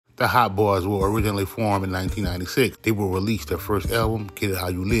The Hot Boys were originally formed in 1996. They will release their first album, Get It How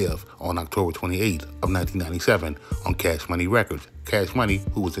You Live, on October 28th of 1997 on Cash Money Records. Cash Money,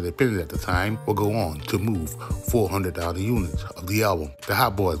 who was independent at the time, will go on to move 400,000 units of the album. The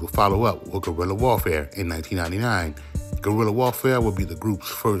Hot Boys will follow up with Guerrilla Warfare in 1999. Guerrilla Warfare will be the group's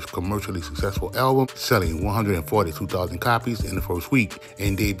first commercially successful album, selling 142,000 copies in the first week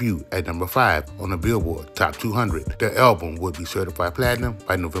and debut at number 5 on the Billboard Top 200. The album would be certified platinum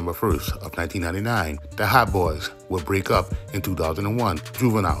by November 1st of 1999. The Hot Boys would break up in 2001.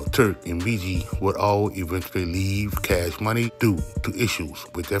 Juvenile, Turk, and BG would all eventually leave Cash Money due to issues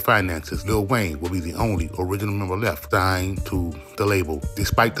with their finances. Lil Wayne will be the only original member left signed to the label.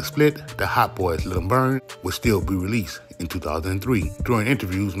 Despite the split, the Hot Boys' Let 'Em Burn would still be released in 2003. During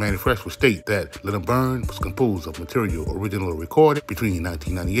interviews, Mannie Fresh would state that Let 'Em Burn was composed of material originally recorded between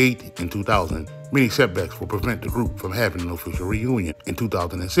 1998 and 2000. Many setbacks will prevent the group from having an official reunion. In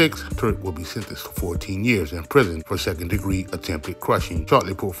 2006, Turk will be sentenced to 14 years in prison for second-degree attempted crushing.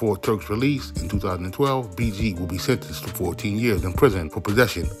 Shortly before Turk's release in 2012, BG will be sentenced to 14 years in prison for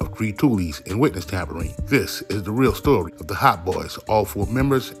possession of 3 toolies and witness tampering. This is the real story of the Hot Boys, all 4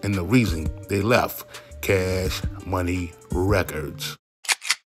 members, and the reason they left Cash Money Records.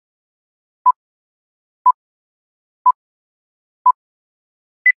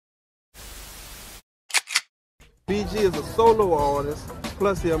 BG is a solo artist,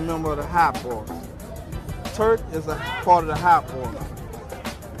 plus he's a member of the Hot Boys. Turk is a part of the Hot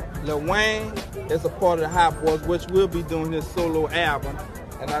Boys. Lil Wayne is a part of the Hot Boys, which will be doing his solo album.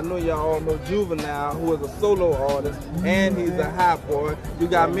 And I know y'all all know Juvenile, who is a solo artist, and he's a Hot Boy. You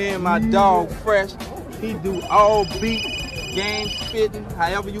got me and my dog Fresh. He do all beats, game spitting,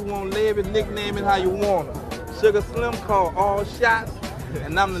 however you want to label it, nickname it how you want it. Sugar Slim call all shots,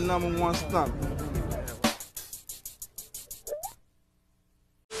 and I'm the #1 stunner.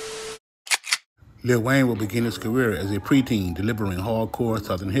 Lil Wayne will begin his career as a preteen, delivering hardcore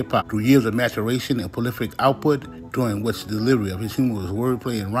Southern hip-hop. Through years of maturation and prolific output, during which the delivery of his humorous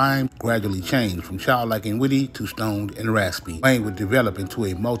wordplay and rhyme gradually changed from childlike and witty to stoned and raspy. Wayne would develop into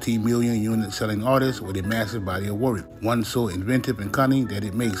a multi-million unit selling artist with a massive body of work, one so inventive and cunning that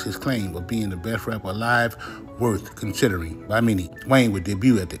it makes his claim of being the best rapper alive worth considering by many. Wayne would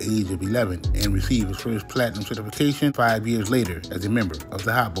debut at the age of 11 and receive his first platinum certification 5 years later as a member of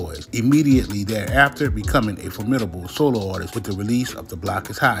the Hot Boys, immediately thereafter becoming a formidable solo artist with the release of The Block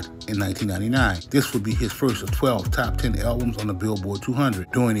Is Hot in 1999. This would be his first of 12 top 10 albums on the Billboard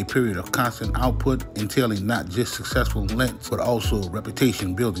 200, during a period of constant output entailing not just successful lengths but also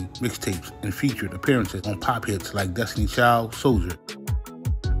reputation-building mixtapes and featured appearances on pop hits like Destiny Child, Soldier.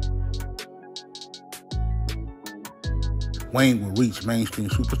 Wayne will reach mainstream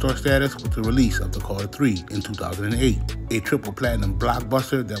superstar status with the release of The Carter 3 in 2008, a triple platinum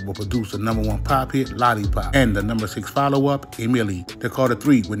blockbuster that will produce the #1 pop hit, Lollipop, and the #6 follow-up, Emily. The Carter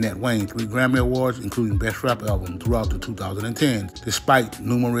 3 would net Wayne 3 Grammy Awards, including Best Rap Album, throughout the 2010s, despite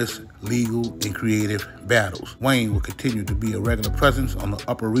numerous legal and creative battles. Wayne will continue to be a regular presence on the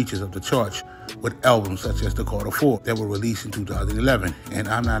upper reaches of the charts with albums such as The Carter 4 that were released in 2011 and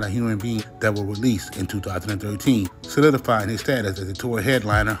I'm Not a Human Being that were released in 2013, solidifying his status as a tour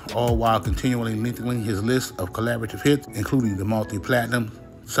headliner, all while continually lengthening his list of collaborative hits, including the multi-platinum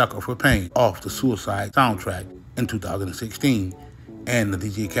Sucker for Pain off the Suicide soundtrack in 2016 and the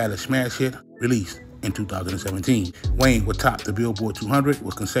DJ Khaled smash hit released in 2017. Wayne would top the Billboard 200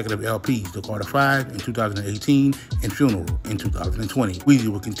 with consecutive LPs, The Carter 5 in 2018 and Funeral in 2020. Weezy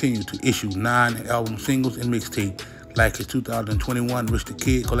will continue to issue 9 album singles and mixtape like his 2021 Rich the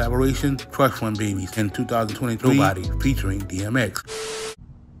Kid collaboration, Crush Fund Babies, and 2023 Nobody featuring DMX.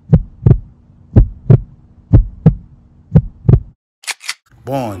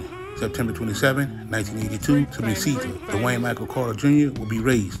 Born September 27, 1982, to Mesita, Dwayne Michael Carter Jr. will be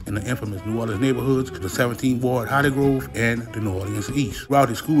raised in the infamous New Orleans neighborhoods of the 17th Ward, Holly Grove, and the New Orleans East. Throughout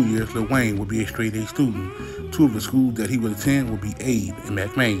his school years, Lil Wayne would be a straight-A student. 2 of the schools that he would attend would be Abe and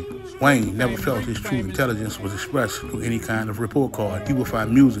McMain. Wayne never felt his true intelligence was expressed through any kind of report card. He would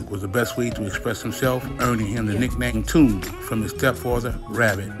find music was the best way to express himself, earning him the nickname Toon from his stepfather,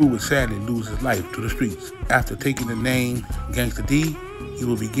 Rabbit, who would sadly lose his life to the streets. After taking the name Gangsta D, he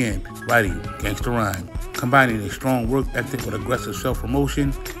will begin writing gangsta rhyme. Combining a strong work ethic with aggressive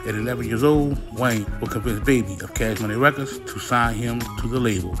self-promotion, at 11 years old, Wayne will convince Baby of Cash Money Records to sign him to the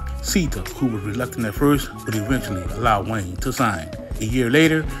label. Sita, who was reluctant at first, would eventually allow Wayne to sign. A year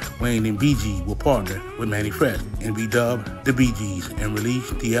later, Wayne and BG will partner with Mannie Fresh and be dubbed the Bee Gees and release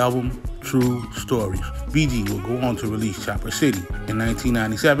the album True Stories. BG will go on to release Chopper City. In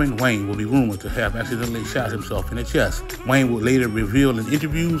 1997, Wayne will be rumored to have accidentally shot himself in the chest. Wayne would later reveal in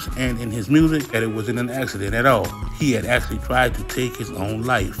interviews and in his music that it wasn't an accident at all. He had actually tried to take his own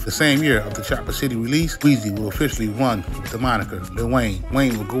life. The same year of the Chopper City release, Weezy will officially run with the moniker Lil Wayne.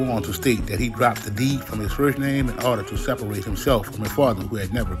 Wayne will go on to state that he dropped the D from his first name in order to separate himself from a father who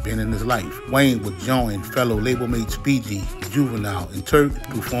had never been in his life. Wayne would join fellow label mates BG, Juvenile, and Turk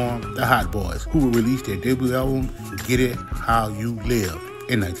to form the Hot Boys, who will release their debut album, Get It How You Live,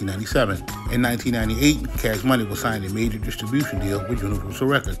 in 1997. In 1998, Cash Money will sign a major distribution deal with Universal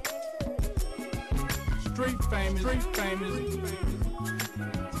Records. Street famous.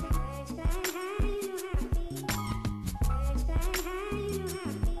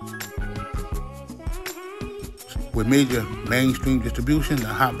 With major mainstream distribution, the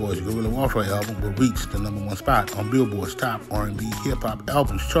Hot Boys Guerrilla Warfare album will reach the #1 spot on Billboard's top R&B hip-hop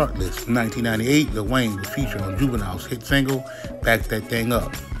albums chart list. In 1998, Lil Wayne was featured on Juvenile's hit single, Back That Thing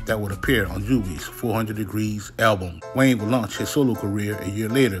Up, that would appear on Juvie's 400 Degrees album. Wayne would launch his solo career a year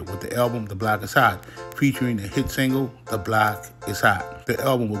later with the album The Block Is Hot, featuring the hit single The Block Is Hot. The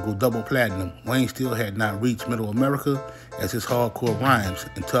album would go double platinum. Wayne still had not reached middle America, as his hardcore rhymes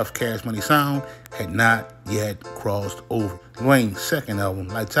and tough Cash Money sound had not yet crossed over. Wayne's second album,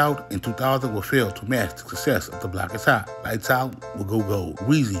 Lights Out, in 2000 will fail to match the success of The Block Is Hot. Lights Out will go gold.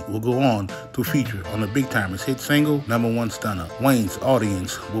 Weezy will go on to feature on the Big Timers hit single, #1 Stunner. Wayne's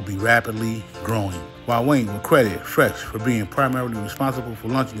audience will be rapidly growing. While Wayne will credit Fresh for being primarily responsible for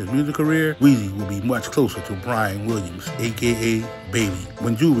launching his music career, Weezy will be much closer to Brian Williams, aka Baby.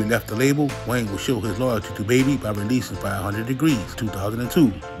 When Juvie left the label, Wayne will show his loyalty to Baby by releasing 500 Degrees, 2002,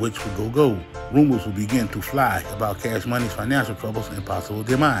 which will go gold. Rumors will begin to fly about Cash Money's financial troubles and possible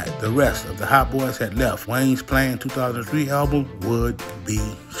demise. The rest of the Hot Boys had left. Wayne's planned 2003 album would be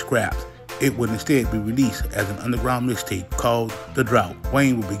scrapped. It would instead be released as an underground mixtape called The Drought.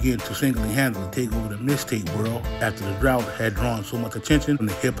 Wayne would begin to single-handedly take over the mixtape world after The Drought had drawn so much attention from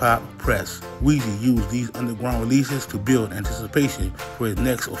the hip-hop press. Weezy used these underground releases to build anticipation for his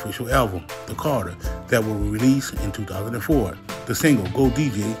next official album, The Carter, that will release in 2004. The single Go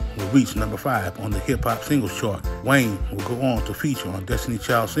DJ will reach #5 on the hip-hop singles chart. Wayne will go on to feature on Destiny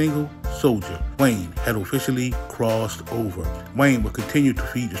Child's single, Soldier. Wayne had officially crossed over. Wayne will continue to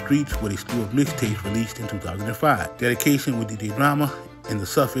feed the streets with a slew of mixtapes released in 2005. Dedication with DJ Drama and the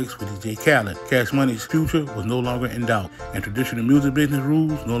suffix with DJ Khaled. Cash Money's future was no longer in doubt, and traditional music business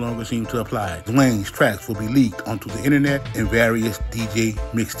rules no longer seemed to apply. Wayne's tracks will be leaked onto the internet in various DJ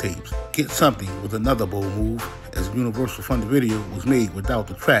mixtapes. Get Something was another bold move, as Universal funded video was made without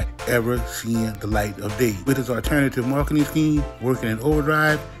the track ever seeing the light of day. With his alternative marketing scheme working in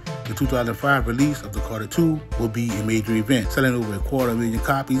overdrive, the 2005 release of The Carter 2 will be a major event, selling over 250,000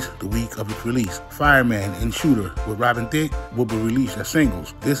 copies the week of its release. Fireman and Shooter with Robin Thicke will be released as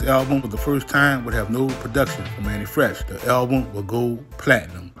singles. This album, for the first time, would have no production from Manny Fresh. The album will go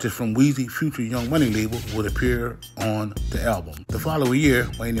platinum. Just from Weezy's future Young Money label would appear on the album. The following year,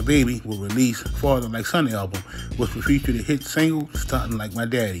 Wayne and Baby will release Father Like Son album, which will feature the hit single Stuntin' Like My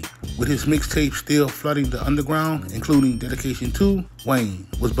Daddy. With his mixtape still flooding the underground, including Dedication 2, Wayne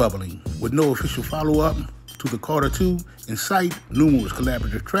was bubbling. With no official follow-up to The Carter 2 in sight, numerous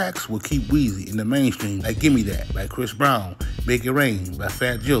collaborative tracks will keep Weezy in the mainstream, like Gimme That by Chris Brown, Make It Rain by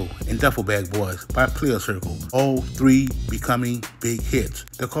Fat Joe, and Duffel Bag Boys by Player Circle, all three becoming big hits.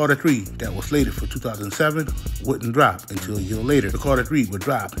 The Carter 3, that was slated for 2007, wouldn't drop until a year later. The Carter 3 would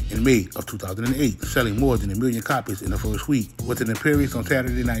drop in May of 2008, selling more than 1 million copies in the first week. With an appearance on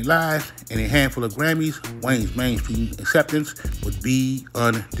Saturday Night Live and a handful of Grammys, Wayne's mainstream acceptance would be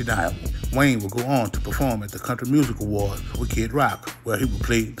undeniable. Wayne will go on to perform at the Country Music Awards with Kid Rock, where he will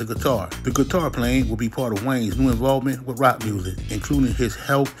play the guitar. The guitar playing will be part of Wayne's new involvement with rock music, including his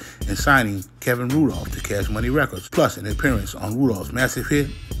help in signing Kevin Rudolph to Cash Money Records, plus an appearance on Rudolph's massive hit,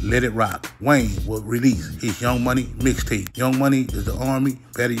 Let It Rock. Wayne will release his Young Money mixtape. Young Money is the Army,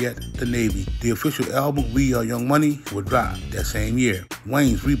 better yet, the Navy. The official album, We Are Young Money, will drop that same year.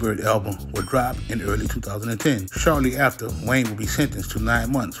 Wayne's Rebirth album will drop in early 2010. Shortly after, Wayne will be sentenced to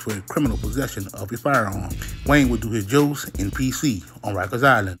 9 months for criminal possession of a firearm. Wayne will do his Joes in PC on Rikers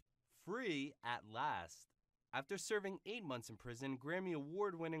Island. Free at last. After serving 8 months in prison, Grammy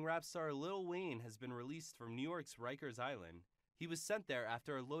Award-winning rap star Lil Wayne has been released from New York's Rikers Island. He was sent there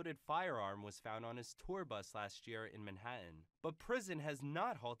after a loaded firearm was found on his tour bus last year in Manhattan. But prison has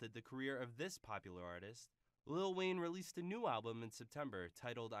not halted the career of this popular artist. Lil Wayne released a new album in September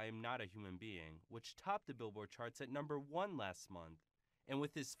titled I Am Not a Human Being, which topped the Billboard charts at #1 last month. and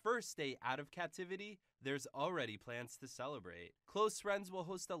with his first day out of captivity, there's already plans to celebrate. Close friends will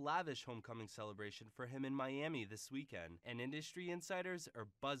host a lavish homecoming celebration for him in Miami this weekend, and industry insiders are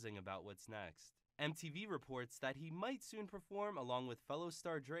buzzing about what's next. MTV reports that he might soon perform along with fellow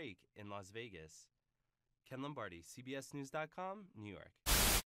star Drake in Las Vegas. Ken Lombardi, CBSNews.com, New York.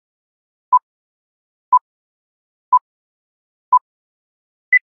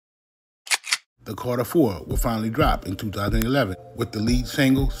 The Carter 4 will finally drop in 2011 with the lead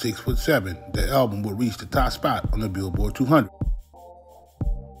single 6'7". The album will reach the top spot on the Billboard 200.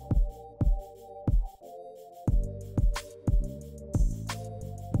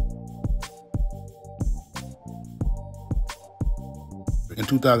 In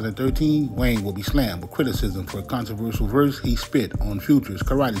 2013, Wayne will be slammed with criticism for a controversial verse he spit on Future's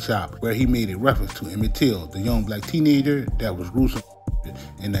Karate Chop, where he made a reference to Emmett Till, the young black teenager that was gruesome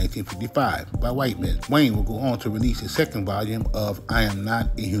in 1955 by white men. Wayne will go on to release his second volume of I Am Not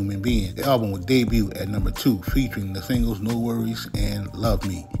a Human Being. The album will debut at number 2, featuring the singles No Worries and Love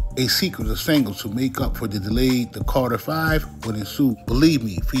Me. A sequence of singles to make up for the delayed The Carter 5 would ensue Believe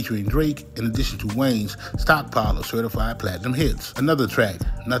Me, featuring Drake, in addition to Wayne's stockpile of certified platinum hits. Another track,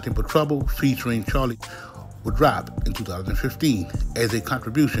 Nothing But Trouble, featuring Charlie, would drop in 2015 as a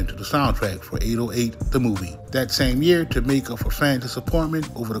contribution to the soundtrack for 808 the movie. That same year, to make up for fan disappointment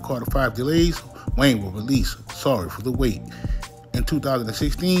over the Carter 5 delays, Wayne will release Sorry for the Wait. In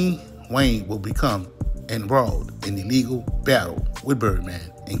 2016, Wayne will become embroiled in a legal battle with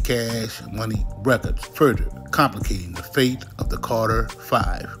Birdman and Cash Money Records, further complicating the fate of the Carter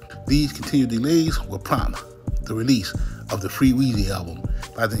 5. These continued delays will prompt the release of the Free Weezy album.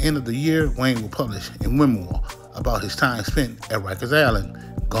 By the end of the year, Wayne will publish a memoir about his time spent at Rikers Island,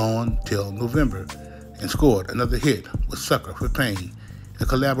 Gone Till November, and scored another hit with Sucker for Pain, a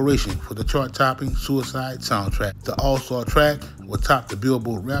collaboration for the chart-topping Suicide soundtrack. The all-star track will top the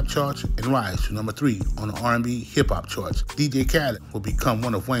Billboard rap charts and rise to number 3 on the R&B hip-hop charts. DJ Khaled will become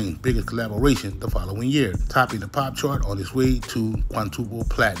one of Wayne's biggest collaborations the following year, topping the pop chart on his way to quintuple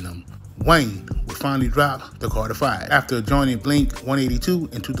platinum. Wayne would finally drop the Carter 5 after joining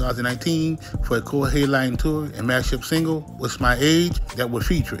Blink-182 in 2019 for a co-headline tour and mashup single, What's My Age, that would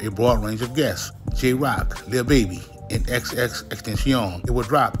feature a broad range of guests, J-Rock, Lil Baby, and XXXTentacion. It would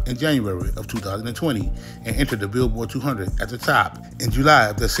drop in January of 2020 and enter the Billboard 200 at the top. In July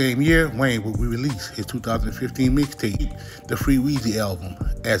of the same year, Wayne will release his 2015 mixtape, the Free Weezy album,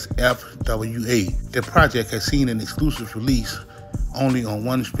 as FWA. The project has seen an exclusive release only on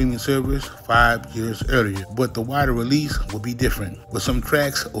one streaming service 5 years earlier, but the wider release will be different, with some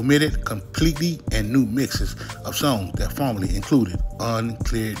tracks omitted completely and new mixes of songs that formerly included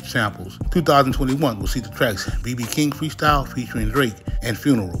uncleared samples. 2021 will see the tracks BB King Freestyle featuring Drake and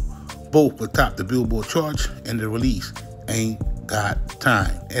Funeral. Both will top the Billboard charts, and the release Ain't Got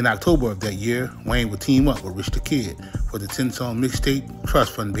Time. In October of that year, Wayne would team up with Rich the Kid for the 10-song mixtape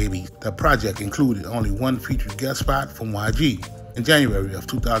Trust Fund Babies. The project included only one featured guest spot from YG. In January of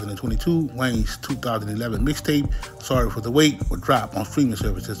 2022, Wayne's 2011 mixtape, Sorry for the Wait, would drop on streaming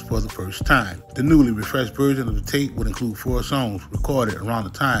services for the first time. The newly refreshed version of the tape would include 4 songs recorded around the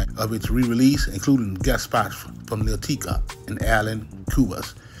time of its re-release, including guest spots from Lil Tika and Alan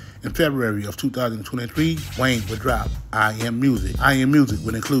Cubas. In February of 2023, Wayne would drop I Am Music. I Am Music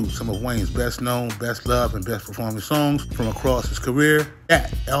would include some of Wayne's best known, best loved, and best performing songs from across his career.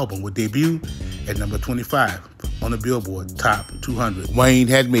 That album would debut at number 25 on the Billboard Top 200. Wayne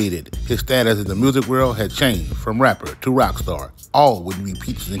had made it. His status in the music world had changed from rapper to rock star. All would be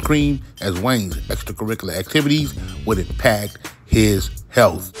peaches and cream, as Wayne's extracurricular activities would impact his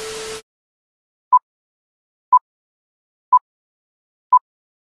health.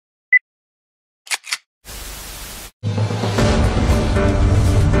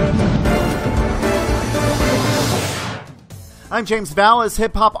 I'm James Vallis.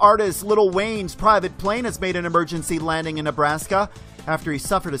 Hip-hop artist Lil Wayne's private plane has made an emergency landing in Nebraska after he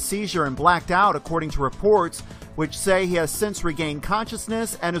suffered a seizure and blacked out, according to reports which say he has since regained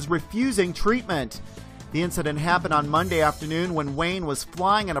consciousness and is refusing treatment. The incident happened on Monday afternoon when Wayne was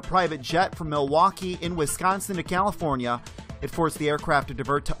flying in a private jet from Milwaukee in Wisconsin to California. It forced the aircraft to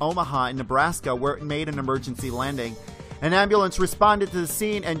divert to Omaha in Nebraska, where it made an emergency landing. An ambulance responded to the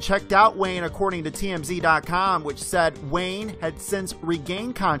scene and checked out Wayne, according to TMZ.com, which said Wayne had since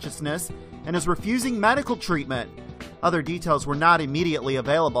regained consciousness and is refusing medical treatment. Other details were not immediately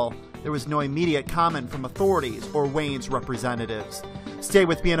available. There was no immediate comment from authorities or Wayne's representatives. Stay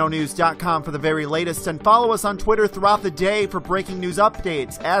with BNOnews.com for the very latest and follow us on Twitter throughout the day for breaking news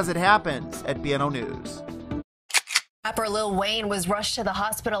updates as it happens at BNO News. Rapper Lil Wayne was rushed to the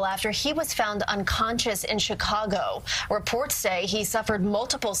hospital after he was found unconscious in Chicago. Reports say he suffered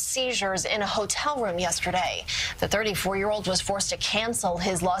multiple seizures in a hotel room yesterday. The 34-year-old was forced to cancel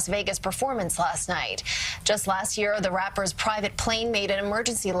his Las Vegas performance last night. Just last year, the rapper's private plane made an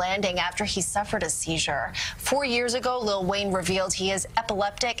emergency landing after he suffered a seizure. 4 years ago, Lil Wayne revealed he is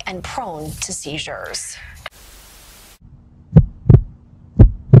epileptic and prone to seizures.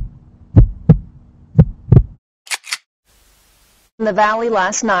 In the Valley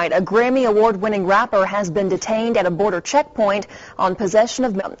last night, a Grammy Award-winning rapper has been detained at a border checkpoint on possession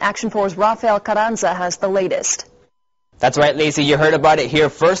of Action 4's Rafael Carranza has the latest. That's right, Lacey. You heard about it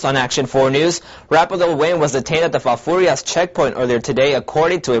here first on Action 4 News. Rapper Lil Wayne was detained at the Falfurrias checkpoint earlier today,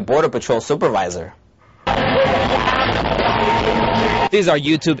 according to a Border Patrol supervisor. These are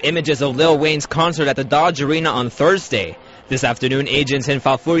YouTube images of Lil Wayne's concert at the Dodge Arena on Thursday. This afternoon, agents in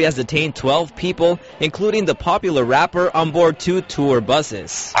Falfurrias detained 12 people, including the popular rapper, on board 2 tour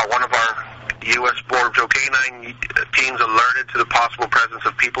buses. One of our U.S. Border Patrol K-9 teams alerted to the possible presence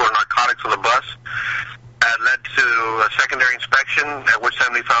of people or narcotics on the bus. That led to a secondary inspection, at which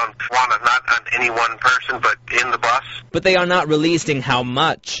time we found marijuana, not on any one person, but in the bus. But they are not releasing how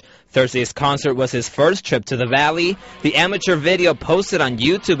much. Thursday's concert was his first trip to the Valley. The amateur video posted on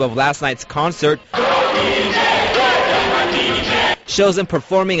YouTube of last night's concert shows him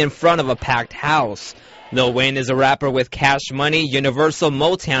performing in front of a packed house. Lil Wayne is a rapper with Cash Money, Universal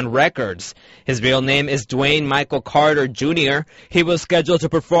Motown Records. His real name is Dwayne Michael Carter Jr. He was scheduled to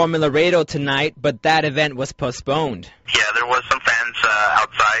perform in Laredo tonight, but that event was postponed. Yeah, there was some fans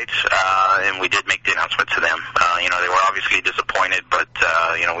outside, and we did make the announcement to them. They were obviously disappointed, but,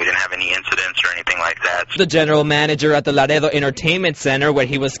 we didn't have any incidents or anything like that. The general manager at the Laredo Entertainment Center, where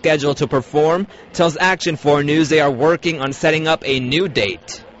he was scheduled to perform, tells Action 4 News they are working on setting up a new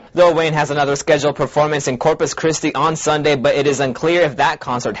date. Lil Wayne has another scheduled performance in Corpus Christi on Sunday, but it is unclear if that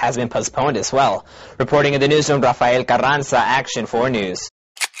concert has been postponed as well. Reporting in the newsroom, Rafael Carranza, Action 4 News.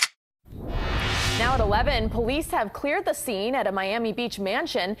 Now at 11, police have cleared the scene at a Miami Beach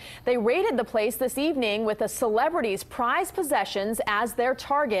mansion. They raided the place this evening with a celebrity's prized possessions as their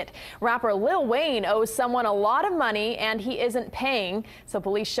target. Rapper Lil Wayne owes someone a lot of money and he isn't paying, so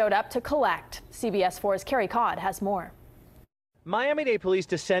police showed up to collect. CBS 4's Carrie Codd has more. Miami-Dade police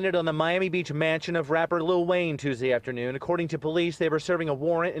descended on the Miami Beach mansion of rapper Lil Wayne Tuesday afternoon. According to police, they were serving a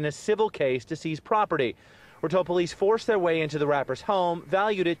warrant in a civil case to seize property. We're told police forced their way into the rapper's home,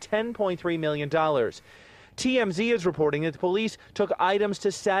 valued at $10.3 million. TMZ is reporting that the police took items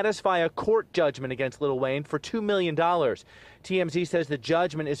to satisfy a court judgment against Lil Wayne for $2 million. TMZ says the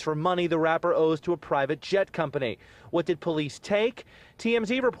judgment is for money the rapper owes to a private jet company. What did police take?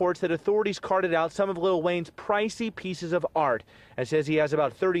 TMZ reports that authorities carted out some of Lil Wayne's pricey pieces of art and says he has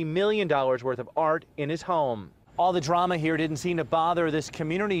about $30 million worth of art in his home. All the drama here didn't seem to bother this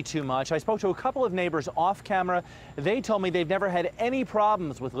community too much. I spoke to a couple of neighbors off camera. They told me they've never had any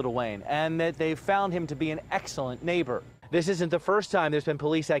problems with Lil Wayne and that they've found him to be an excellent neighbor. This isn't the first time there's been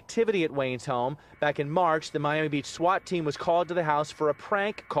police activity at Wayne's home. Back in March, the Miami Beach SWAT team was called to the house for a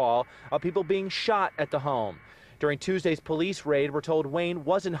prank call of people being shot at the home. During Tuesday's police raid, we're told Wayne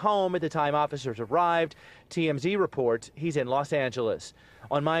wasn't home at the time officers arrived. TMZ reports he's in Los Angeles.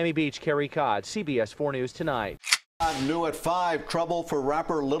 On Miami Beach, Carrie Codd, CBS 4 News Tonight. New at 5, trouble for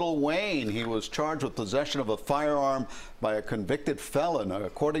rapper Lil Wayne. He was charged with possession of a firearm by a convicted felon.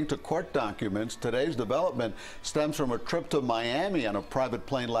 According to court documents, today's development stems from a trip to Miami on a private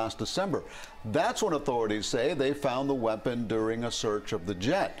plane last December. That's when authorities say they found the weapon during a search of the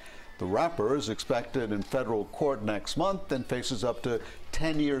jet. The rapper is expected in federal court next month and faces up to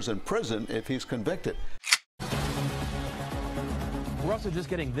 10 years in prison if he's convicted. We're also just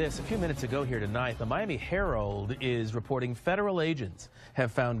getting this a few minutes ago here tonight. The Miami Herald is reporting federal agents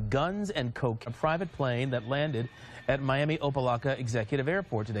have found guns and coke in a private plane that landed at Miami Opelika Executive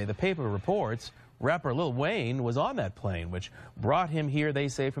Airport today. The paper reports rapper Lil Wayne was on that plane, which brought him here, they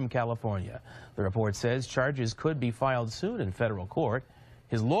say, from California. The report says charges could be filed soon in federal court.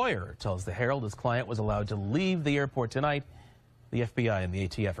 His lawyer tells the Herald his client was allowed to leave the airport tonight. The FBI and the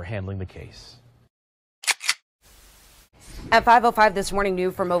ATF are handling the case. At 5:05 this morning,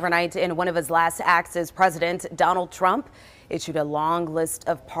 new from overnight, in one of his last acts as president, Donald Trump issued a long list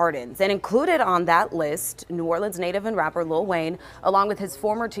of pardons. And included on that list, New Orleans native and rapper Lil Wayne, along with his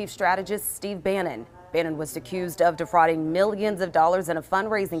former chief strategist, Steve Bannon. Bannon was accused of defrauding millions of dollars in a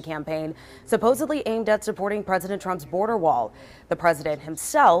fundraising campaign supposedly aimed at supporting President Trump's border wall. The president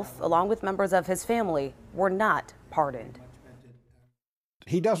himself, along with members of his family, were not pardoned.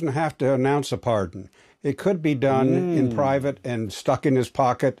 He doesn't have to announce a pardon. It could be done in private and stuck in his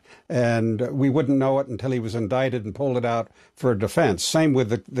pocket, and we wouldn't know it until he was indicted and pulled it out for defense. Same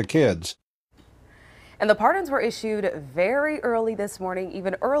with the kids. And the pardons were issued very early this morning,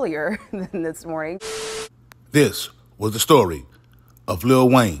 even earlier than this morning. This was the story of Lil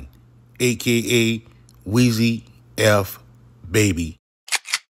Wayne, a.k.a. Weezy F. Baby.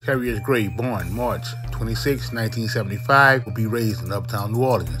 Terrius Gray, born March 26, 1975, would be raised in uptown New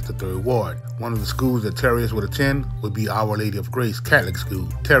Orleans, the 3rd Ward. One of the schools that Terrius would attend would be Our Lady of Grace Catholic School.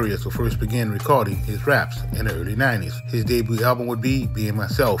 Terrius would first begin recording his raps in the early 90s. His debut album would be Being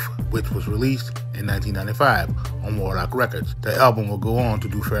Myself, which was released in 1995 on Warlock Records. The album would go on to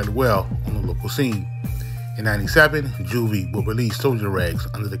do fairly well on the local scene. In 97, Juvie would release Soldier Rags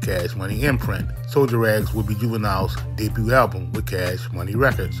under the Cash Money imprint. Soldier Rags would be Juvenile's debut album with Cash Money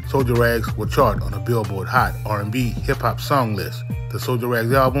Records. Soldier Rags would chart on a Billboard Hot R&B hip-hop song list. The Soldier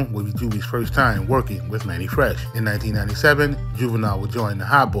Rags album would be Juvie's first time working with Mannie Fresh. In 1997, Juvenile would join the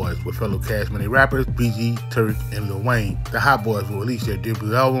Hot Boys with fellow Cash Money rappers BG, Turk, and Lil Wayne. The Hot Boys would release their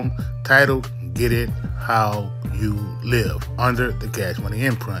debut album titled Get It How You Live under the Cash Money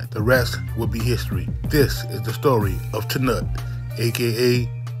imprint. The rest would be history. This is the story of Tnut, aka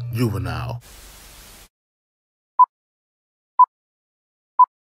Juvenile.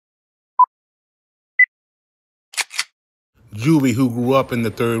 Juvie, who grew up in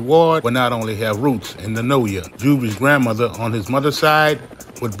the 3rd Ward, would not only have roots in the Noya. Juvie's grandmother on his mother's side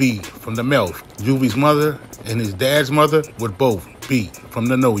would be from the Melf. Juvie's mother and his dad's mother would both be from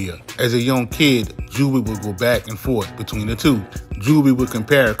the Noya. As a young kid, Juvie would go back and forth between the two. Juvie would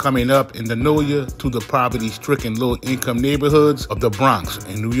compare coming up in the Noya to the poverty-stricken low-income neighborhoods of the Bronx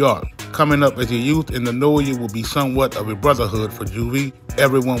in New York. Coming up as a youth in the Noya would be somewhat of a brotherhood for Juvie.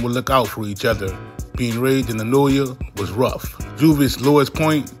 Everyone would look out for each other. Being raised in the Noya was rough. Juvie's lowest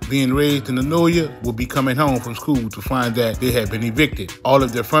point, being raised in the Noya, would be coming home from school to find that they had been evicted. All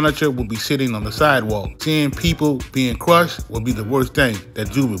of their furniture would be sitting on the sidewalk. Seeing people being crushed would be the worst thing that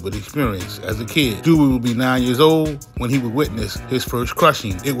Juvie would experience as a kid. Juvie would be 9 years old when he would witness his first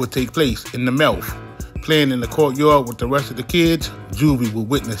crushing. It would take place in the Melf. Playing in the courtyard with the rest of the kids, Juvie would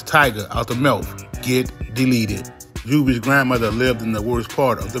witness Tiger out the Melf get deleted. Juvie's grandmother lived in the worst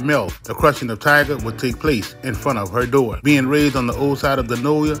part of the Melf. The crushing of Tiger would take place in front of her door. Being raised on the old side of the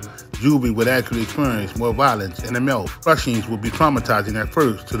Noya, Juvie would actually experience more violence in the Melf. Crushings would be traumatizing at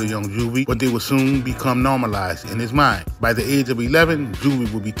first to the young Juvie, but they would soon become normalized in his mind. By the age of 11,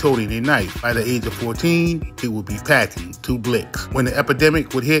 Juvie would be toting a knife. By the age of 14, he would be packing 2 blicks. When the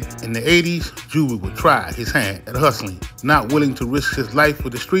epidemic would hit in the 80s, Juvie would try his hand at hustling. Not willing to risk his life for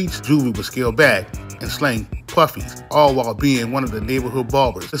the streets, Juvie would scale back and slang puffies, all while being one of the neighborhood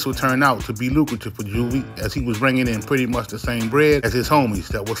barbers. This would turn out to be lucrative for Juvie, as he was bringing in pretty much the same bread as his homies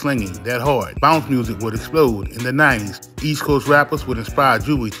that were slinging that hard. Bounce music would explode in the 90s. East Coast rappers would inspire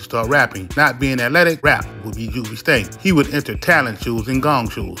Juvie to start rapping. Not being athletic, rap would be Juvie's thing. He would enter talent shows and gong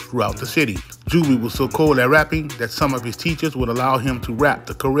shows throughout the city. Juvie was so cold at rapping that some of his teachers would allow him to rap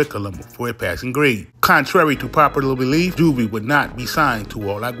the curriculum for a passing grade. Contrary to popular belief, Juvie would not be signed to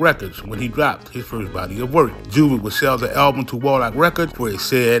Warlock Records when he dropped his first body of work. Juvie would sell the album to Warlock Records for a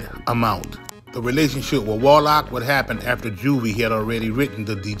said amount. The relationship with Warlock would happen after Juvie had already written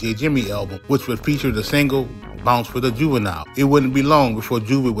the DJ Jimmy album, which would feature the single Bounce for the Juvenile. It wouldn't be long before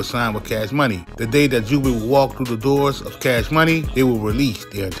Juvie would sign with Cash Money. The day that Juvie would walk through the doors of Cash Money, they would release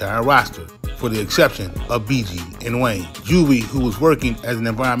their entire roster, for the exception of BG and Wayne. Juvie, who was working as an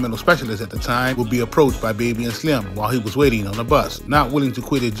environmental specialist at the time, would be approached by Baby and Slim while he was waiting on the bus. Not willing to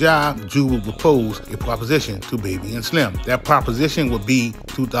quit his job, Juvie would pose a proposition to Baby and Slim. That proposition would be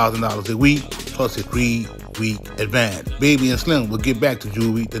 $2,000 a week plus a 3-week advance. Baby and Slim would get back to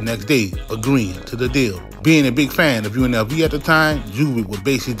Juvie the next day, agreeing to the deal. Being a big fan of UNLV at the time, Juvie would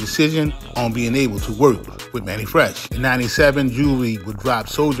base his decision on being able to work with Mannie Fresh. In 97, Juvie would drop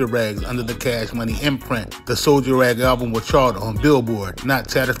Soldier Rags under the Cash Money imprint. The Soldier Rag album would chart on Billboard.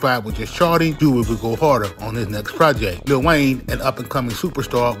 Not satisfied with just charting, Juvie would go harder on his next project. Lil Wayne, an up-and-coming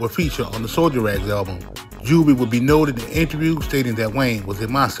superstar, would feature on the Soldier Rags album. Juvie would be noted in interviews stating that Wayne was a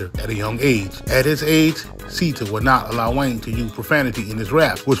monster at a young age. At his age, Sita would not allow Wayne to use profanity in his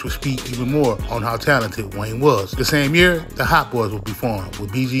raps, which would speak even more on how talented Wayne was. The same year, the Hot Boys would be formed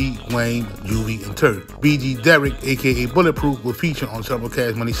with BG, Wayne, Juvie, and Turk. BG Derek, aka Bulletproof, would feature on several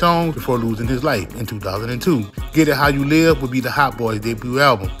Cash Money songs before losing his life in 2002. Get It How You Live would be the Hot Boys' debut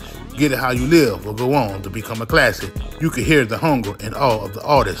album. Get It How You Live will go on to become a classic. You could hear the hunger and awe of the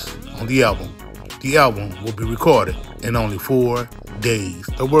artists on the album. The album will be recorded in only 4 days.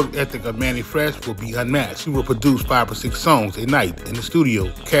 The work ethic of Mannie Fresh will be unmatched. He will produce 5 or 6 songs a night in the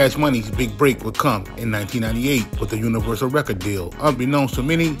studio. Cash Money's big break would come in 1998 with the Universal record deal. Unbeknownst to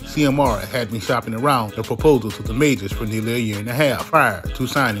many, CMR had been shopping around the proposals to the majors for nearly a year and a half prior to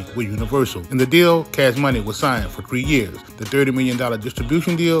signing with Universal. In the deal, Cash Money was signed for 3 years. The $30 million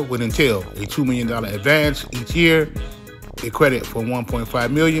distribution deal would entail a $2 million advance each year, a credit for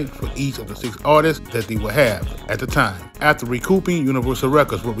 $1.5 million for each of the 6 artists that they would have at the time. After recouping, Universal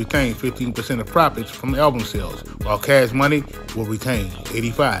Records will retain 15% of profits from album sales, while Cash Money will retain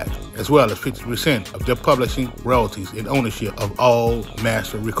 85%, as well as 50% of their publishing royalties and ownership of all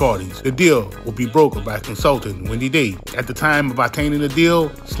master recordings. The deal will be brokered by consultant Wendy Day. At the time of attaining the deal,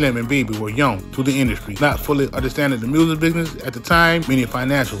 Slim and Baby were young to the industry, not fully understanding the music business at the time. Many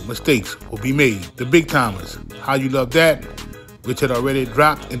financial mistakes will be made. The big timers, How You Love That, which had already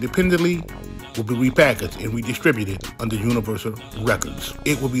dropped independently, will be repackaged and redistributed under Universal Records.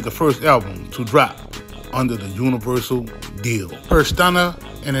 It will be the first album to drop under the Universal deal. Per Stunner,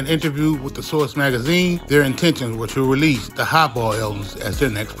 in an interview with the Source magazine, their intentions were to release the Hotball albums as their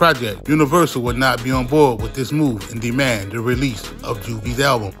next project. Universal would not be on board with this move and demand the release of Juvie's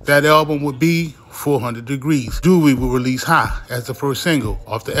album. That album would be 400 Degrees. Juvie will release High as the first single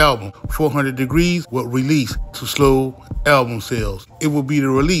off the album. 400 Degrees will release to slow album sales. It will be the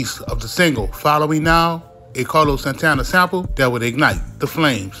release of the single Follow Me Now, a Carlos Santana sample that would ignite the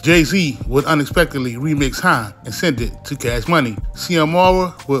flames. Jay-Z would unexpectedly remix High and send it to Cash Money.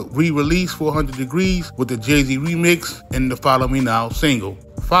 CMR would re-release 400 Degrees with the Jay-Z remix and the Follow Me Now single.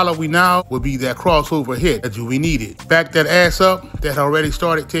 Follow Me Now would be that crossover hit that Juvie needed. Back That Ass Up, that already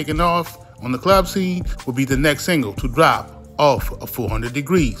started taking off on the club scene, will be the next single to drop off of 400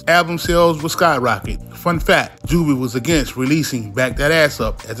 Degrees. Album sales would skyrocket. Fun fact, Juvie was against releasing Back That Ass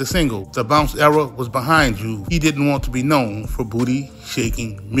Up as a single. The bounce era was behind Juvie. He didn't want to be known for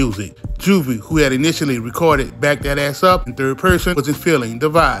booty-shaking music. Juvie, who had initially recorded Back That Ass Up in third person, wasn't feeling the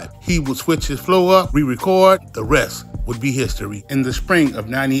vibe. He would switch his flow up, re-record, the rest would be history. In the spring of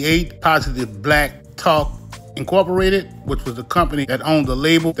 '98, Positive Black Talk Incorporated, which was the company that owned the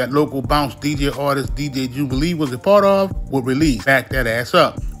label that local bounce DJ artist DJ Jubilee was a part of, would release Back That Ass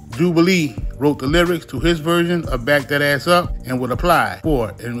Up. Jubilee wrote the lyrics to his version of Back That Ass Up and would apply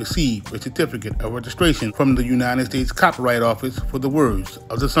for and receive a certificate of registration from the United States Copyright Office for the words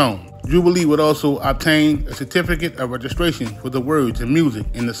of the song. Jubilee would also obtain a certificate of registration for the words and music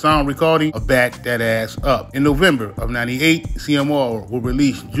in the song recording of Back That Ass Up. In November of '98, CMR will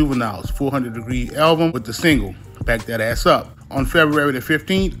release Juvenile's 400 Degree album with the single Back That Ass Up. On February the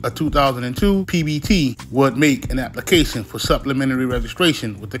 15th of 2002, PBT would make an application for supplementary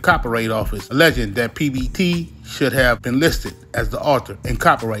registration with the Copyright Office, alleging that PBT should have been listed as the author and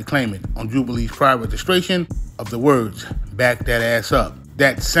copyright claimant on Jubilee's prior registration of the words Back That Ass Up.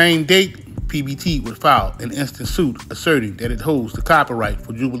 That same date, PBT would file an instant suit asserting that it holds the copyright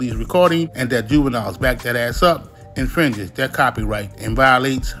for Jubilee's recording and that Juvenile's Back That Ass Up infringes their copyright and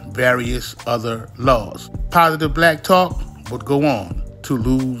violates various other laws. Positive Black Talk would go on to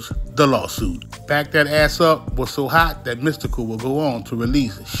lose the lawsuit. Back That Ass Up was so hot that Mystical will go on to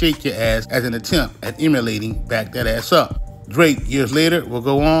release Shake Your Ass as an attempt at emulating Back That Ass Up. Drake, years later, will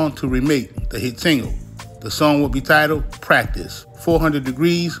go on to remake the hit single. The song will be titled Practice. 400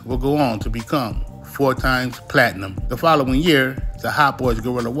 Degrees will go on to become 4 times platinum. The following year, the Hot Boys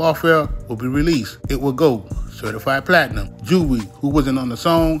Guerrilla Warfare will be released. It will go certified platinum. Juvie, who wasn't on the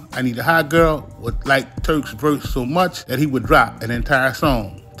song I Need a Hot Girl, would like Turk's verse so much that he would drop an entire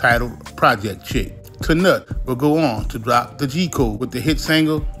song titled Project Chick. Tnut will go on to drop the G Code with the hit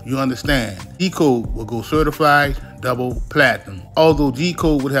single You Understand. G Code will go certified double platinum. Although G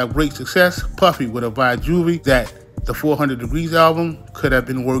Code would have great success, Puffy would advise Juvie that the 400 Degrees album could have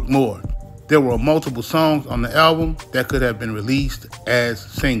been worked more. There were multiple songs on the album that could have been released as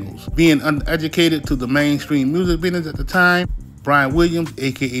singles. Being uneducated to the mainstream music business at the time, Brian Williams,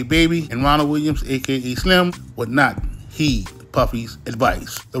 aka Baby, and Ronald Williams, aka Slim, would not heed Puffy's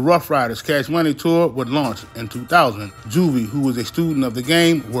advice. The Rough Riders Cash Money Tour would launch in 2000. Juvie, who was a student of the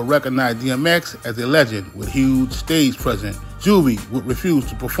game, would recognize DMX as a legend with huge stage presence. Juvie would refuse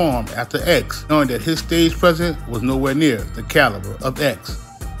to perform after X, knowing that his stage presence was nowhere near the caliber of X.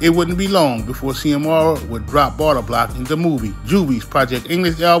 It wouldn't be long before CMR would drop Border Block in the movie. Juvie's Project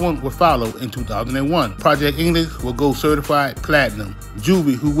English album would follow in 2001. Project English will go certified platinum.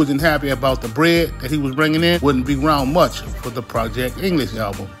 Juvie, who wasn't happy about the bread that he was bringing in, wouldn't be around much for the Project English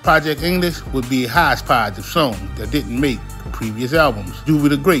album. Project English would be a hodgepodge of songs that didn't make previous albums. Juvie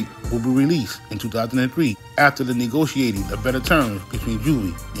the Great will be released in 2003 after the negotiating of better terms between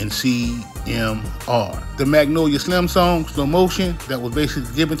Juvie and CMR. The Magnolia Slim song, Slow Motion, that was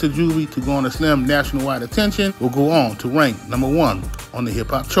basically given to Juvie to garner Slim nationwide attention, will go on to rank #1 on the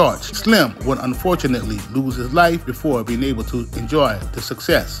hip-hop charts. Slim would unfortunately lose his life before being able to enjoy the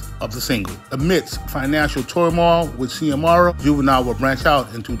success of the single. Amidst financial turmoil with CMR, Juvenile will branch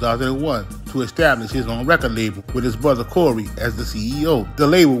out in 2001 to establish his own record label with his brother Corey as the CEO. The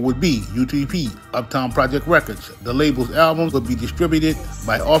label would be UTP, Uptown Project Records. The label's albums would be distributed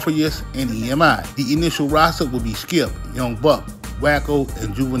by Orpheus and EMI. The initial roster would be Skip, Young Buck, Wacko,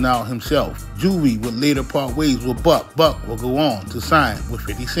 and Juvenile himself. Juvie would later part ways with Buck. Buck will go on to sign with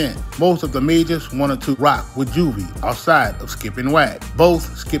 50 Cent. Most of the majors wanted to rock with Juvie outside of Skip and Wack.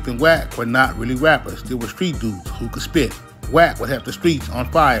 Both Skip and Wack were not really rappers. They were street dudes who could spit. Wack would have the streets on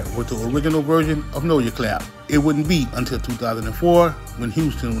fire with the original version of Know Your Clap. It wouldn't be until 2004, when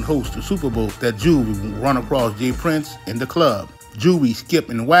Houston would host the Super Bowl, that Juvie would run across Jay Prince in the club. Juvie, Skip,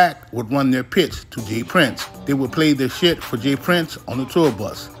 and Wack would run their pitch to Jay Prince. They would play their shit for Jay Prince on the tour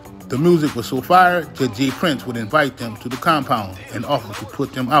bus. The music was so fire that Jay Prince would invite them to the compound and offer to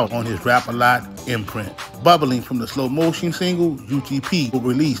put them out on his Rap A Lot imprint. Bubbling from the Slow Motion single, UTP would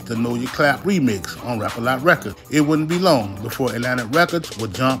release the Know Your Clap remix on Rap A Lot Records. It wouldn't be long before Atlantic Records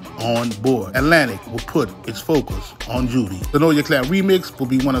would jump on board. Atlantic would put its focus on Juvie. The Know Your Clap remix will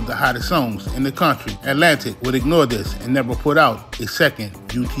be one of the hottest songs in the country. Atlantic would ignore this and never put out a second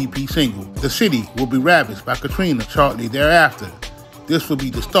UTP single. The city will be ravaged by Katrina shortly thereafter. This will be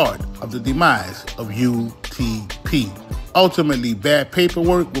the start of the demise of UTP. Ultimately, bad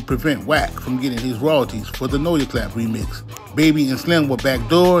paperwork will prevent Wack from getting his royalties for the Know Your Clap remix. Baby and Slim will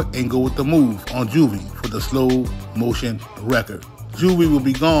backdoor and go with the move on Juvie for the Slow Motion record. Juvie will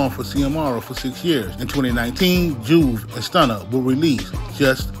be gone for CMR for 6 years. In 2019, Juve and Stunner will release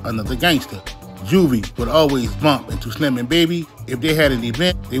Just Another Gangster. Juvie would always bump into Slim and Baby. If they had an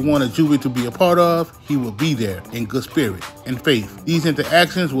event they wanted Juvie to be a part of, he would be there in good spirit and faith. These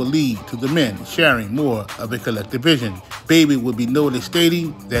interactions will lead to the men sharing more of a collective vision. Baby would be noted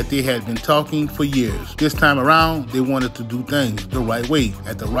stating that they had been talking for years. This time around, they wanted to do things the right way,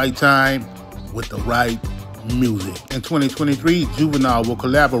 at the right time, with the right music. In 2023, Juvenile will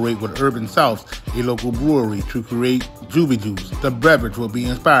collaborate with Urban South, a local brewery, to create Juvie Juice. The beverage will be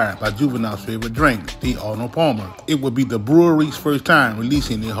inspired by Juvenile's favorite drink, the Arnold Palmer. It will be the brewery's first time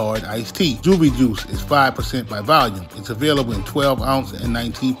releasing a hard iced tea. Juvie Juice is 5% by volume. It's available in 12-ounce and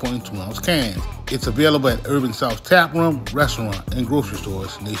 19.2-ounce cans. It's available at Urban South Tap Room, restaurant, and grocery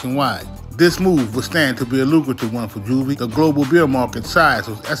stores nationwide. This move would stand to be a lucrative one for Juvie. The global beer market size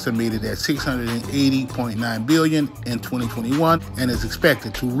was estimated at $680.9 billion in 2021 and is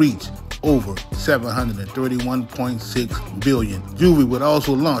expected to reach over $731.6 billion. Juvie would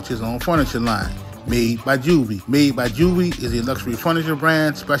also launch his own furniture line, Made by Juvie. Made by Juvie is a luxury furniture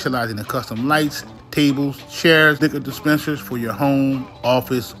brand specializing in custom lights, tables, chairs, liquor dispensers for your home,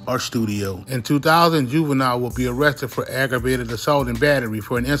 office, or studio. In 2000, Juvenile will be arrested for aggravated assault and battery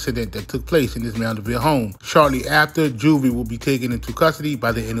for an incident that took place in his Moundsville home. Shortly after, Juvie will be taken into custody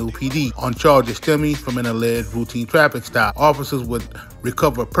by the NOPD on charges stemming from an alleged routine traffic stop. Officers would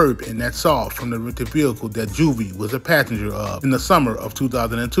recover perp in that salt from the rented vehicle that Juvie was a passenger of. In the summer of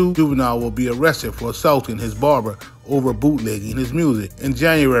 2002, Juvenile will be arrested for assaulting his barber over bootlegging his music. In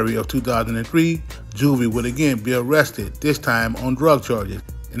January of 2003, Juvie would again be arrested, this time on drug charges.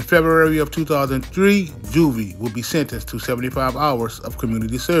 In February of 2003, Juvie will be sentenced to 75 hours of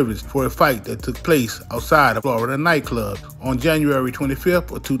community service for a fight that took place outside a Florida nightclub. On January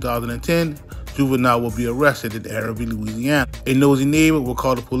 25th of 2010, Juvenile will be arrested in Araby, Louisiana. A nosy neighbor will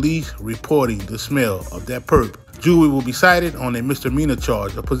call the police, reporting the smell of that perp. Juvie will be cited on a misdemeanor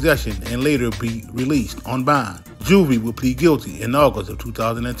charge of possession and later be released on bond. Juvie will plead guilty in August of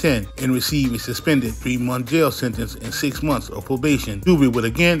 2010 and receive a suspended 3-month jail sentence and 6 months of probation. Juvie would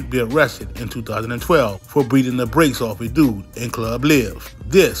again be arrested in 2012 for beating the brakes off a dude in Club Live.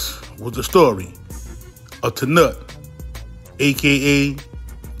 This was the story of Tanut, aka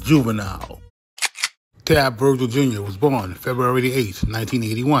Juvenile. Tab Virgil Jr. was born February 8,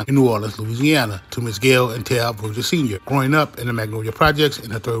 1981 in New Orleans, Louisiana, to Miss Gail and Tab Virgil Sr. Growing up in the Magnolia Projects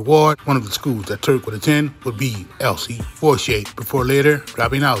in the 3rd Ward, one of the schools that Turk would attend would be Elsie Forshade, before later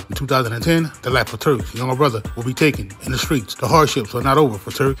dropping out. In 2010, the life of Turk's younger brother will be taken in the streets. The hardships are not over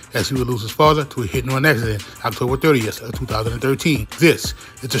for Turk, as he would lose his father to a hit-and-run accident October 30th of 2013. This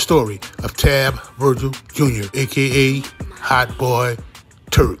is the story of Tab Virgil Jr., a.k.a. Hot Boy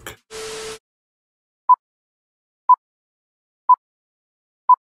Turk.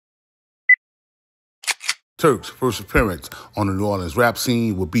 Turk's first appearance on the New Orleans rap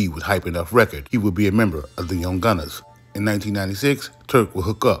scene would be with Hype Enough Record. He would be a member of the Young Gunners. In 1996, Turk would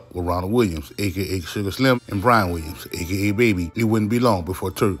hook up with Ronald Williams, a.k.a. Sugar Slim, and Brian Williams, a.k.a. Baby. It wouldn't be long before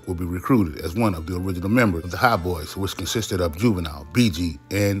Turk would be recruited as one of the original members of the Hot Boys, which consisted of Juvenile, BG,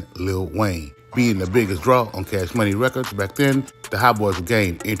 and Lil Wayne. Being the biggest draw on Cash Money Records back then, the Hot Boys would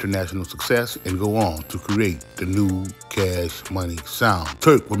gain international success and go on to create the new Cash Money sound.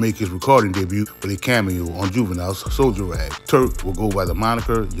 Turk would make his recording debut with a cameo on Juvenile's Soldier Rag. Turk will go by the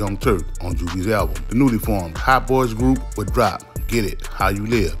moniker Young Turk on Juvie's album. The newly formed Hot Boys group would drop Get It, How You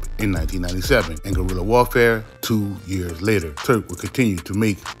Live in 1997 and Guerrilla Warfare 2 years later. Turk would continue to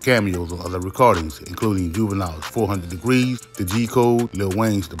make cameos on other recordings, including Juvenile's 400 Degrees, The G Code, Lil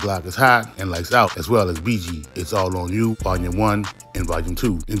Wayne's The Block Is Hot, and Lights Out, as well as BG, It's All On You, Volume 1 and Volume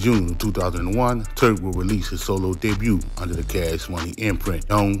 2. In June of 2001, Turk will release his solo debut under the Cash Money imprint,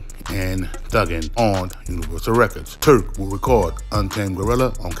 Young and Thuggin' on Universal Records. Turk will record Untamed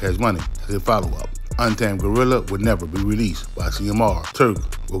Gorilla on Cash Money as a follow-up. Untamed Gorilla would never be released by CMR. Turk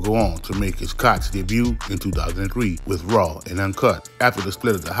will go on to make his Cox debut in 2003 with Raw and Uncut. After the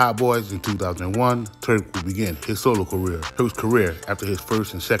split of the Hot Boys in 2001, Turk will begin his solo career. Turk's career after his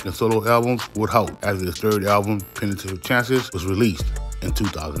first and second solo albums would halt after his third album, Penetrative Chances, was released in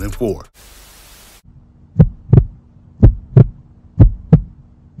 2004.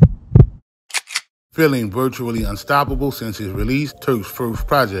 Feeling virtually unstoppable since his release, Turk's first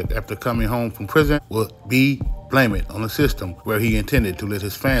project after coming home from prison would be Blame It on the System, where he intended to let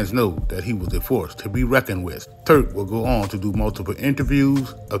his fans know that he was a force to be reckoned with. Turk will go on to do multiple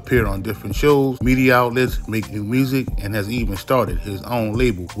interviews, appear on different shows, media outlets, make new music, and has even started his own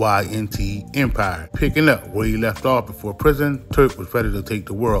label, YNT Empire. Picking up where he left off before prison, Turk was ready to take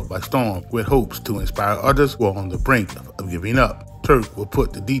the world by storm with hopes to inspire others who are on the brink of giving up. Turk will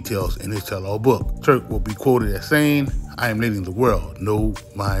put the details in his tell-all book. Turk will be quoted as saying, "I am letting the world know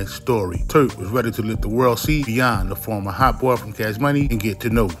my story." Turk was ready to let the world see beyond the former hot boy from Cash Money and get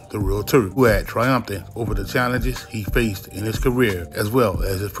to know the real Turk, who had triumphed over the challenges he faced in his career, as well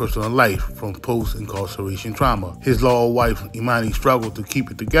as his personal life from post-incarceration trauma. His loyal wife, Imani, struggled to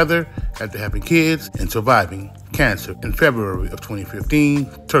keep it together after having kids and surviving cancer. In February of 2015,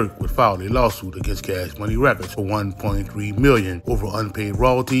 Turk would file a lawsuit against Cash Money Records for $1.3 million over unpaid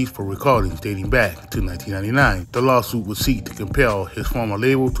royalties for recordings dating back to 1999. The lawsuit would seek to compel his former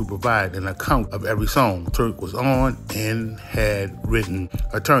label to provide an account of every song Turk was on and had written.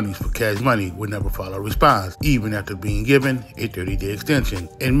 Attorneys for Cash Money would never file a response, even after being given a 30-day extension.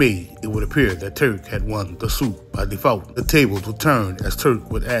 In May, it would appear that Turk had won the suit by default. The tables would turn as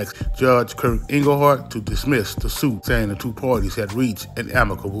Turk would ask Judge Kurt Engelhardt to dismiss the suit, saying the two parties had reached an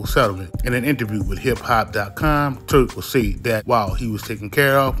amicable settlement. In an interview with hiphop.com, Turk would say that while he was taken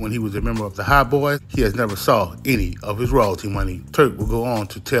care of when he was a member of the Hot Boys, he has never saw any of his royalty money. Turk will go on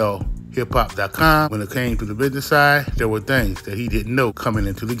to tell hiphop.com when it came to the business side, there were things that he didn't know coming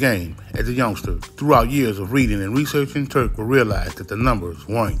into the game as a youngster. Throughout years of reading and researching, Turk will realize that the numbers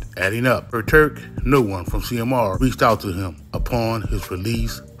weren't adding up. For Turk, no one from CMR reached out to him upon his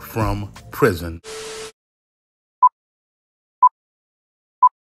release from prison.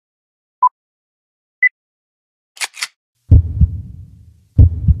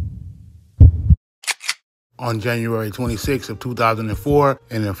 On January 26 of 2004,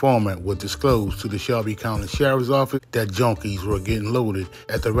 an informant would disclose to the Shelby County Sheriff's Office that junkies were getting loaded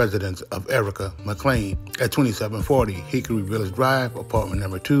at the residence of Erica McLean at 2740 Hickory Village Drive, apartment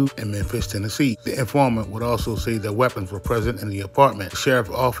number 2 in Memphis, Tennessee. The informant would also say that weapons were present in the apartment. The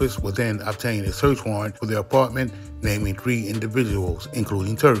Sheriff's Office would then obtain a search warrant for the apartment, naming 3 individuals,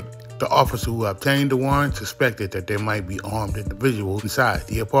 including Turk. The officer who obtained the warrant suspected that there might be armed individuals inside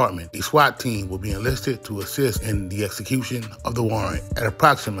the apartment. A SWAT team will be enlisted to assist in the execution of the warrant. At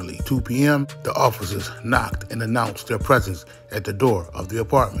approximately 2 p.m., the officers knocked and announced their presence at the door of the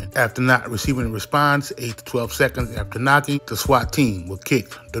apartment. After not receiving a response, 8 to 12 seconds after knocking, the SWAT team would kick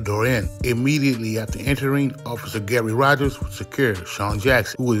the door in. Immediately after entering, Officer Gary Rogers would secure Sean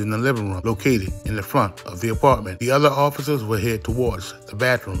Jackson, who was in the living room located in the front of the apartment. The other officers would head towards the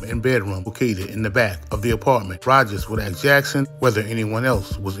bathroom and bedroom located in the back of the apartment. Rogers would ask Jackson whether anyone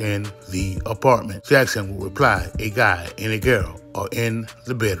else was in the apartment. Jackson would reply, "A guy and a girl are in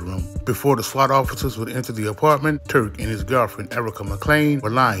the bedroom." Before the SWAT officers would enter the apartment, Turk and his girlfriend Erica McLean were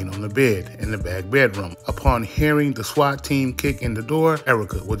lying on the bed in the back bedroom. Upon hearing the SWAT team kick in the door,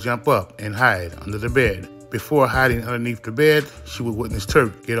 Erica would jump up and hide under the bed. Before hiding underneath the bed, she would witness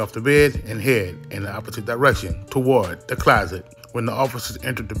Turk get off the bed and head in the opposite direction toward the closet. When the officers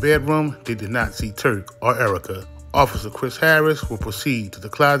entered the bedroom, they did not see Turk or Erica. Officer Chris Harris will proceed to the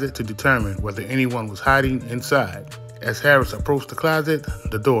closet to determine whether anyone was hiding inside. As Harris approached the closet,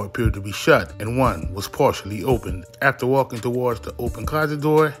 the door appeared to be shut and one was partially opened. After walking towards the open closet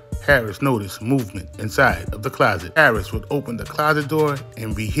door, Harris noticed movement inside of the closet. Harris would open the closet door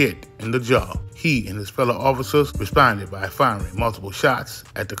and be hit in the jaw. He and his fellow officers responded by firing multiple shots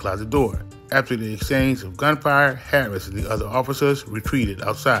at the closet door. After the exchange of gunfire, Harris and the other officers retreated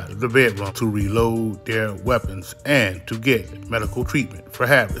outside of the bedroom to reload their weapons and to get medical treatment for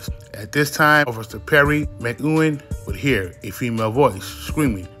Harris. At this time, Officer Perry McEwen would hear a female voice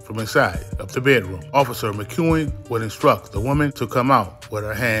screaming from inside of the bedroom. Officer McEwen would instruct the woman to come out with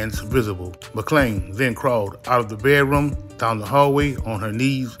her hands visible. McLean then crawled out of the bedroom down the hallway on her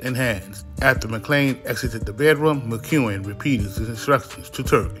knees and hands. After McLean exited the bedroom, McEwen repeated his instructions to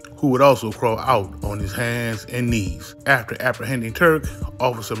Turk, who would also crawl out on his hands and knees. After apprehending Turk,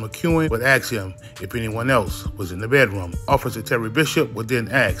 Officer McEwen would ask him if anyone else was in the bedroom. Officer Terry Bishop would then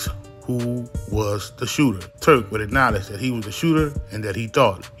ask who was the shooter. Turk would acknowledge that he was the shooter and that he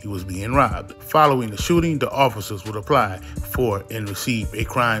thought he was being robbed. Following the shooting, the officers would apply for and receive a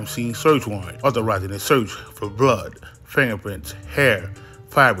crime scene search warrant, authorizing a search for blood, fingerprints, hair,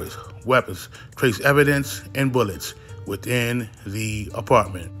 fibers, weapons, trace evidence, and bullets within the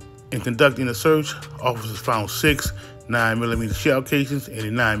apartment. In conducting the search, officers found 6 9mm shell casings and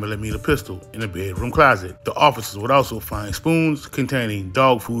a 9mm pistol in the bedroom closet. The officers would also find spoons containing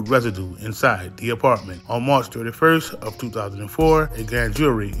dog food residue inside the apartment. On March 31st of 2004, a grand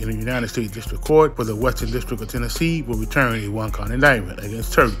jury in the United States District Court for the Western District of Tennessee will return a one-count indictment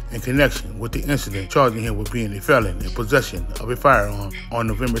against Turk in connection with the incident, charging him with being a felon in possession of a firearm. On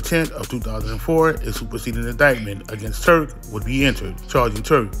November 10th of 2004, a superseding indictment against Turk would be entered, charging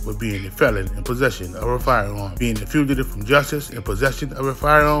Turk with being a felon in possession of a firearm, being a fugitive from justice in possession of a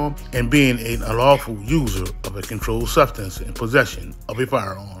firearm, and being an unlawful user of a controlled substance in possession of a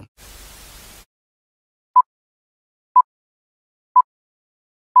firearm.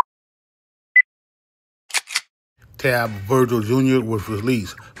 Tab Virgil Jr. was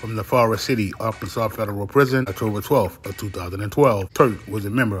released from the Forest City, Arkansas Federal Prison October 12th of 2012. Turk was a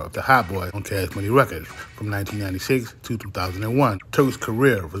member of the Hot Boys on Cash Money Records from 1996 to 2001. Turk's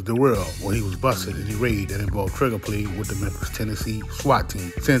career was derailed when he was busted in a raid that involved trigger play with the Memphis, Tennessee SWAT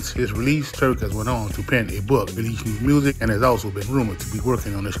team. Since his release, Turk has went on to pen a book, release new music, and has also been rumored to be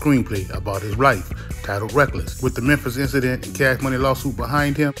working on a screenplay about his life titled Reckless. With the Memphis incident and Cash Money lawsuit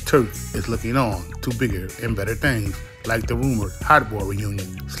behind him, Turk is looking on to bigger and better things, like the rumored Hot Boy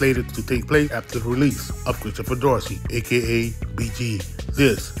reunion, slated to take place after the release of Christopher Dorsey, aka BG.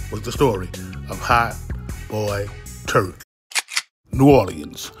 This was the story of Hot Boy Turk. New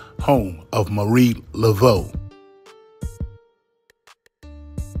Orleans, home of Marie Laveau.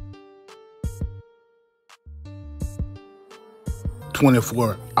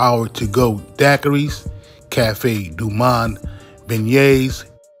 "24-hour to-go daiquiris, Cafe Du Monde beignets,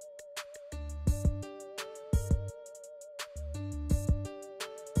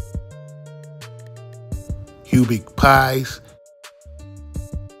 cubic pies,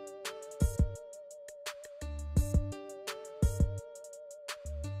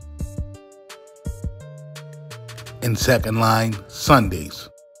 and second line Sundays.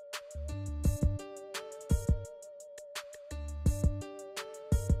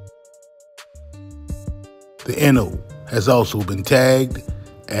 The NO has also been tagged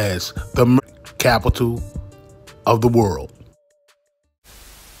as the capital of the world.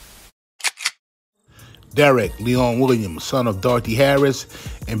 Derek Leon Williams, son of Dorothy Harris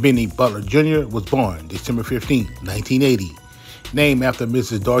and Benny Butler Jr., was born December 15, 1980. Named after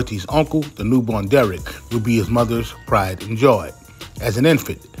Mrs. Dorothy's uncle, the newborn Derek would be his mother's pride and joy. As an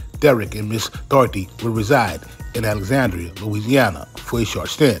infant, Derek and Miss Dorothy would reside in Alexandria, Louisiana for a short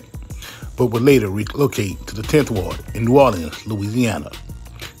stint, but would later relocate to the 10th Ward in New Orleans, Louisiana.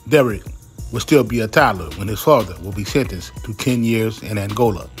 Derek would still be a toddler when his father would be sentenced to 10 years in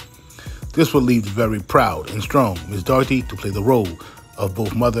Angola. This would leave the very proud and strong Miss Dorothy to play the role of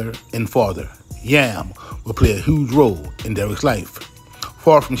both mother and father. Yam would play a huge role in Derek's life.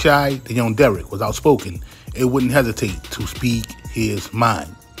 Far from shy, the young Derek was outspoken and wouldn't hesitate to speak his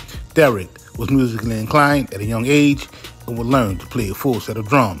mind. Derek was musically inclined at a young age and would learn to play a full set of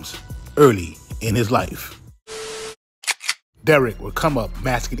drums early in his life. Derek would come up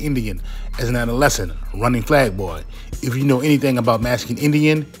masking Indian as an adolescent, running flag boy. If you know anything about masking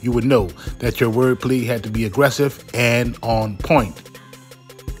Indian, you would know that your wordplay had to be aggressive and on point.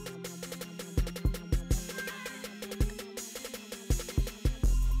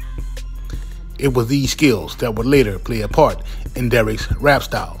 It was these skills that would later play a part in Derek's rap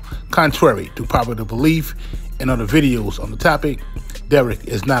style. Contrary to popular belief, In other videos on the topic, Derek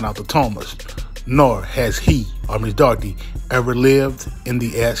is not out the Thomas, nor has he or Ms. Daugherty ever lived in the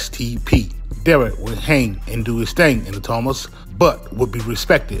STP. Derek would hang and do his thing in the Thomas, but would be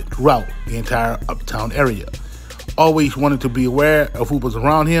respected throughout the entire uptown area. Always wanted to be aware of who was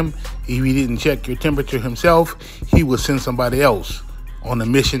around him. If he didn't check your temperature himself, he would send somebody else on a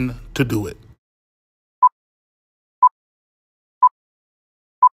mission to do it.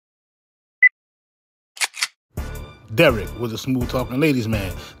 Derek was a smooth-talking ladies'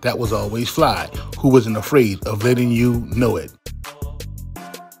 man that was always fly, who wasn't afraid of letting you know it.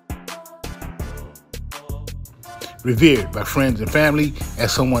 Revered by friends and family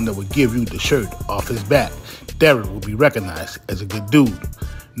as someone that would give you the shirt off his back, Derek will be recognized as a good dude.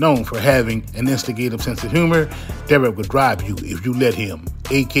 Known for having an instigative sense of humor, Derek would drive you if you let him,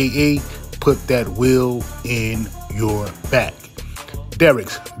 aka put that wheel in your back.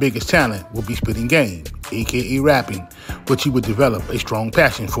 Derek's biggest talent will be spitting game, aka rapping, which he would develop a strong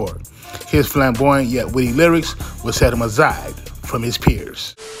passion for. His flamboyant yet witty lyrics would set him aside from his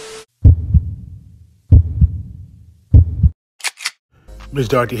peers. Ms.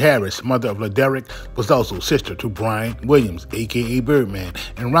 Dorothy Harris, mother of LaDerek, was also sister to Brian Williams, a.k.a. Birdman,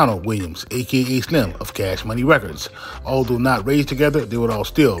 and Ronald Williams, a.k.a. Slim, of Cash Money Records. Although not raised together, they would all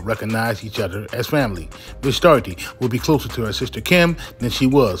still recognize each other as family. Ms. Dorothy would be closer to her sister Kim than she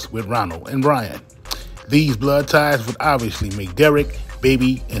was with Ronald and Brian. These blood ties would obviously make Derek,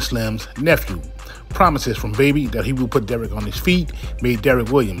 Baby, and Slim's nephew. Promises from Baby that he would put Derek on his feet made Derek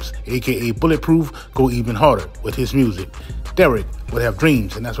Williams, a.k.a. Bulletproof, go even harder with his music. Derek would have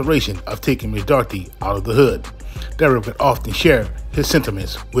dreams and aspiration of taking Ms. Dorothy out of the hood. Derek would often share his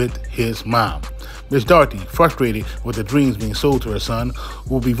sentiments with his mom. Ms. Dorothy, frustrated with the dreams being sold to her son,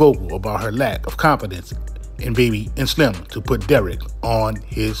 will be vocal about her lack of confidence in Baby and Slim to put Derek on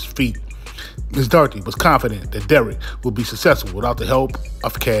his feet. Ms. Dorothy was confident that Derek would be successful without the help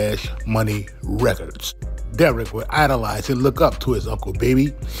of Cash Money Records. Derek would idolize and look up to his Uncle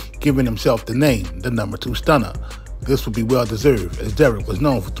Baby, giving himself the name, the number 2 stunner. This would be well-deserved, as Derek was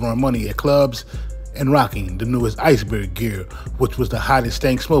known for throwing money at clubs and rocking the newest iceberg gear, which was the hottest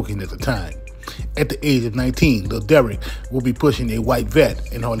thing smoking at the time. At the age of 19, Lil Derek will be pushing a white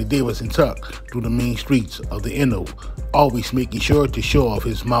vet in Harley-Davidson truck through the mean streets of the NO, always making sure to show off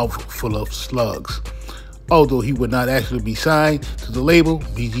his mouth full of slugs. Although he would not actually be signed to the label,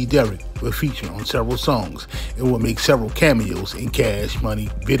 BG Derek will feature on several songs and will make several cameos in Cash Money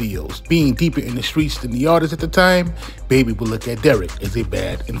videos. Being deeper in the streets than the artists at the time, Baby would look at Derek as a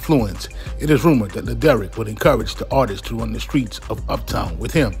bad influence. It is rumored that Lil Derek would encourage the artists to run the streets of Uptown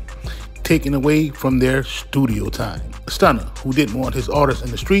with him, taken away from their studio time. A stunner who didn't want his artists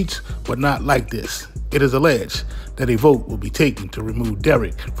in the streets would not like this. It is alleged that a vote will be taken to remove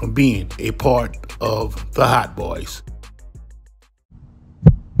Derek from being a part of the Hot Boys.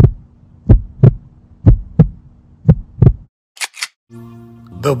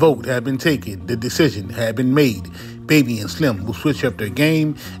 The vote had been taken. The decision had been made. Baby and Slim will switch up their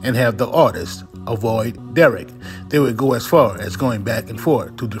game and have the artists avoid Derek. They would go as far as going back and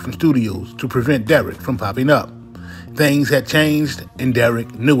forth to different studios to prevent Derek from popping up. Things had changed and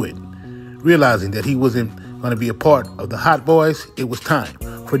Derek knew it. Realizing that he wasn't going to be a part of the Hot Boys, it was time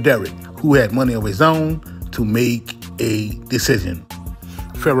for Derek, who had money of his own, to make a decision.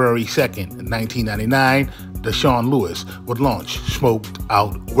 February 2nd, 1999, Deshaun Lewis would launch Smoked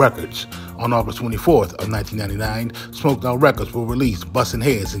Out Records. On August 24th of 1999, Smoked Out Records will release Bustin'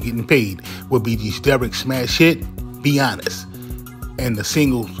 Heads and Getting Paid, with BG's Derek smash hit, Be Honest, and the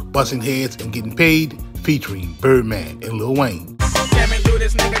singles Bustin' Heads and Getting Paid featuring Birdman and Lil Wayne.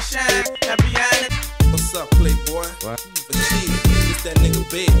 This nigga shine, happy honest. What's up, Playboy? What? But shit, it's that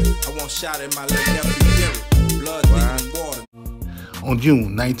nigga Baby. I want shot at my little nephew Derek. Blood, dick, and water. On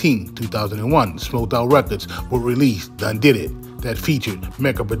June 19, 2001, Smoked Out Records will release Done Did It, that featured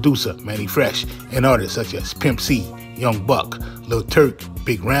mega producer Manny Fresh and artists such as Pimp C, Young Buck, Lil Turk,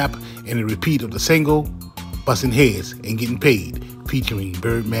 Big Rap, and a repeat of the single Bustin' Heads and Getting Paid, featuring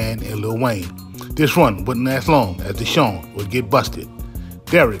Birdman and Lil Wayne. This run wouldn't last long, as Deshaun would get busted.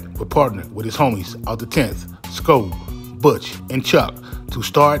 Derek would partner with his homies out the 10th, Sko, Butch, and Chuck to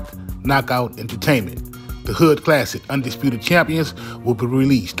start Knockout Entertainment. The hood classic Undisputed Champions will be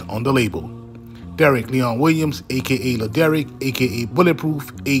released on the label. Derek Leon Williams, a.k.a. Lil Derek, a.k.a.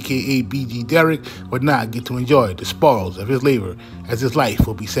 Bulletproof, a.k.a. BG Derek, would not get to enjoy the spoils of his labor, as his life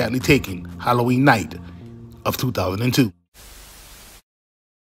will be sadly taken Halloween night of 2002.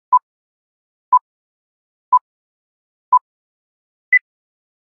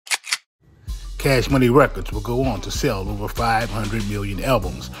 Cash Money Records will go on to sell over 500 million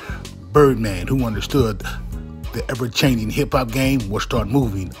albums. Birdman, who understood The ever-changing hip-hop game will start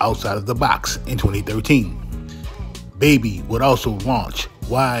moving outside of the box in 2013. Baby would also launch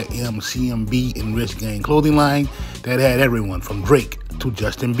YMCMB Enriched Gang clothing line that had everyone from Drake to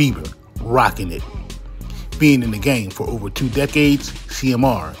Justin Bieber rocking it. Being in the game for over 2 decades,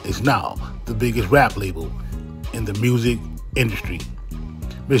 CMR is now the biggest rap label in the music industry.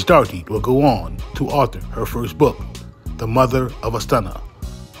 Miss Darty will go on to author her first book, The Mother of a Stunner,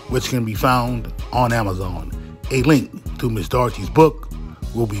 which can be found on Amazon. A link to Miss Darty's book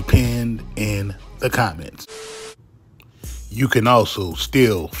will be pinned in the comments. You can also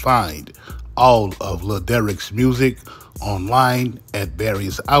still find all of Lil Derek's music online at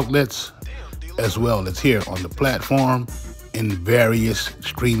various outlets, as well as here on the platform in various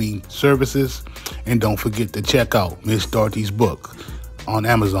streaming services. And don't forget to check out Miss Darty's book on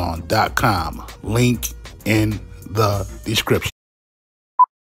Amazon.com. Link in the description.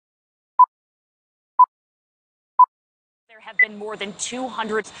 There have been more than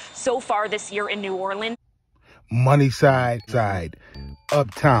 200 so far this year in New Orleans. Moneyside,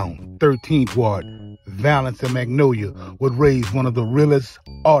 Uptown, 13th Ward, Valence and Magnolia would raise one of the realest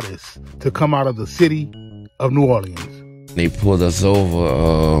artists to come out of the city of New Orleans. They pulled us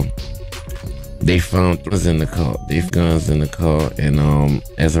over. They found guns in the car. And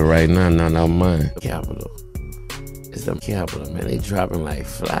as of right now, none of mine. Capital. It's the capital, man. They dropping like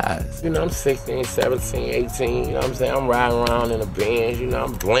flies. You know, I'm 16, 17, 18, you know what I'm saying? I'm riding around in a Benz, you know,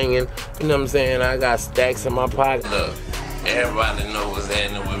 I'm blinging, you know what I'm saying? I got stacks in my pocket. Look, everybody know what's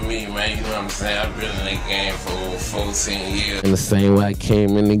happening with me, man, you know what I'm saying? I've been in the game for over 14 years. And the same way I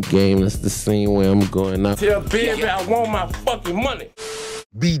came in the game, that's the same way I'm going out. Tell baby I want my fucking money.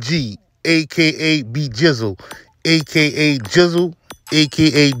 BG, a.k.a. B Jizzle, a.k.a. Jizzle,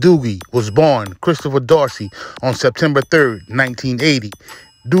 a.k.a. Doogie, was born Christopher Darcy on September 3rd, 1980.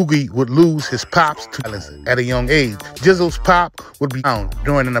 Doogie would lose his pops to violence at a young age. Jizzle's pop would be found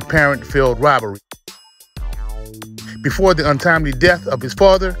during an apparent failed robbery. Before the untimely death of his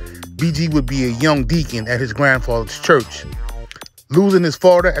father, BG would be a young deacon at his grandfather's church. Losing his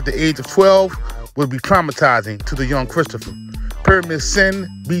father at the age of 12 would be traumatizing to the young Christopher. Per Miss Sin,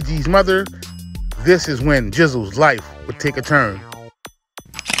 BG's mother, this is when Jizzle's life would take a turn.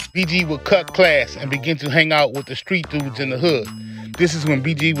 BG would cut class and begin to hang out with the street dudes in the hood. This is when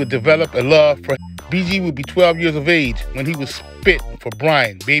BG would develop a love for. BG would be 12 years of age when he would spit for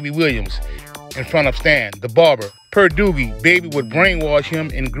Brian, Baby Williams, in front of Stan, the barber. Per Doogie, Baby would brainwash him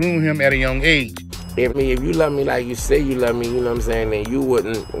and groom him at a young age. If you love me like you say you love me, you know what I'm saying, then you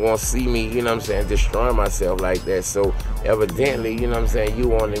wouldn't want to see me, you know what I'm saying, destroy myself like that. So evidently, you know what I'm saying, you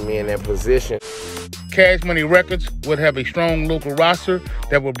wanted me in that position. Cash Money Records would have a strong local roster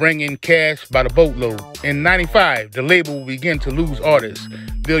that would bring in cash by the boatload. In '95, the label would begin to lose artists.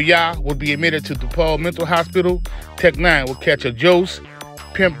 Lil Ya would be admitted to DePaul Mental Hospital. Tech Nine would catch a Jose.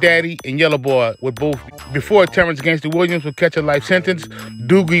 Pimp Daddy and Yellow Boy would both, before Terrence Gangsta Williams would catch a life sentence.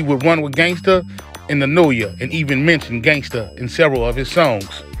 Doogie would run with Gangsta in the Noya and even mention Gangsta in several of his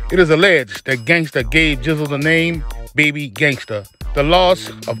songs. It is alleged that Gangsta gave Jizzle the name Baby Gangsta. The loss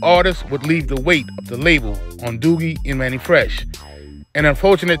of artists would leave the weight of the label on Doogie and Manny Fresh. An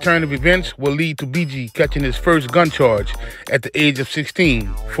unfortunate turn of events will lead to BG catching his first gun charge at the age of 16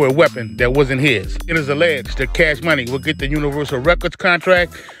 for a weapon that wasn't his. It is alleged that Cash Money will get the Universal Records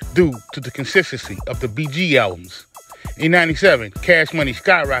contract due to the consistency of the BG albums. In '97, Cash Money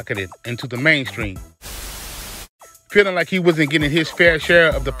skyrocketed into the mainstream. Feeling like he wasn't getting his fair share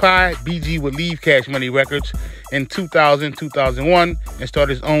of the pie, BG would leave Cash Money Records in 2000-2001 and start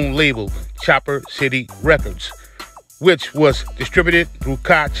his own label, Chopper City Records, which was distributed through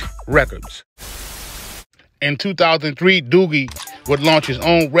Koch Records. In 2003, Doogie would launch his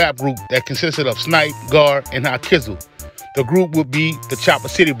own rap group that consisted of Snipe, Gar, and Hakizzle. The group would be the Chopper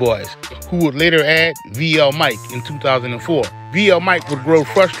City Boys, who would later add VL Mike in 2004. VL Mike would grow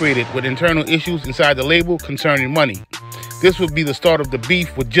frustrated with internal issues inside the label concerning money. This would be the start of the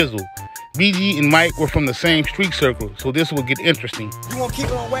beef with Jizzle. BG and Mike were from the same street circle, so this would get interesting. You want to keep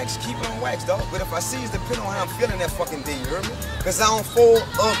it on wax, dog. But if I see it's depending on how I'm feeling that fucking day, you heard me? Because I don't fall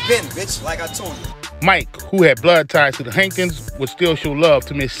up bend, bitch, like I told you. Mike, who had blood ties to the Hankins, would still show love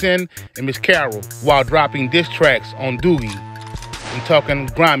to Miss Sin and Miss Carol while dropping diss tracks on Doogie and talking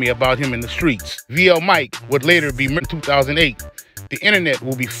grimy about him in the streets. VL Mike would later be murdered in 2008. The internet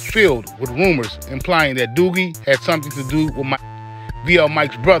will be filled with rumors implying that Doogie had something to do with Mike. VL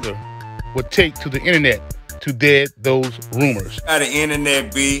Mike's brother would take to the internet to dead those rumors. How the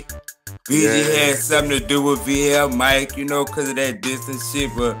internet be? BG had something to do with VL Mike, you know, because of that distance shit,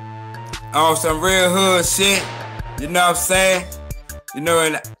 but on some real hood shit, you know what I'm saying? You know,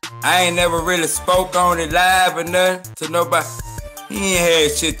 and I ain't never really spoke on it live or nothing to nobody. He ain't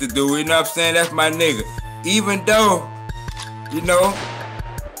had shit to do, you know what I'm saying? That's my nigga. Even though, you know,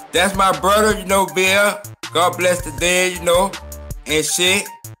 that's my brother, you know, Bill. God bless the dead, you know, and shit.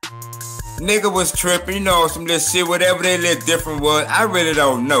 Nigga was tripping, you know, some little shit, whatever that little different was. I really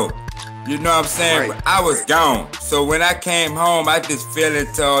don't know. You know what I'm saying? Right. I was gone. So when I came home, I just fell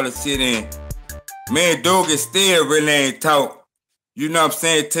into all the shit and me and Doogie still really ain't talk. You know what I'm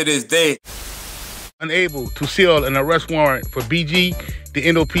saying, to this day. Unable to seal an arrest warrant for BG, the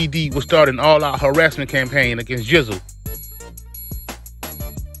NOPD will start an all-out harassment campaign against Jizzle.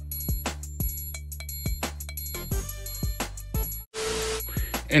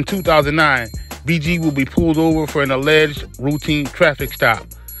 In 2009, BG will be pulled over for an alleged routine traffic stop.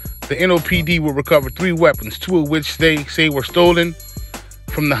 The NOPD will recover 3 weapons, 2 of which they say were stolen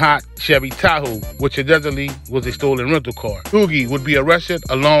from the hot Chevy Tahoe, which allegedly was a stolen rental car. Doogie would be arrested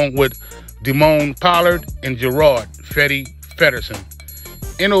along with Damone Pollard and Gerard Fetty Fedderson.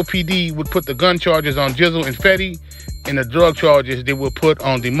 NOPD would put the gun charges on Jizzle and Fetty, and the drug charges they would put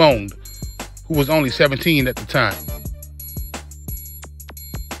on Damone, who was only 17 at the time.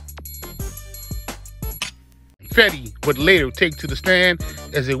 Fetty would later take to the stand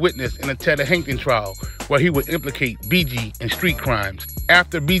as a witness in a Tedder Hankton trial, where he would implicate BG in street crimes.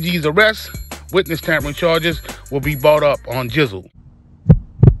 After BG's arrest, witness tampering charges will be brought up on Jizzle.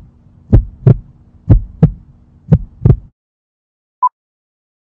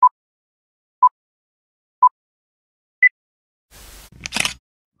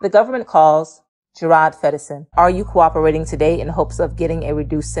 The government calls Gerard Fedderson. Are you cooperating today in hopes of getting a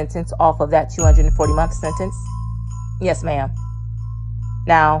reduced sentence off of that 240-month sentence? Yes, ma'am.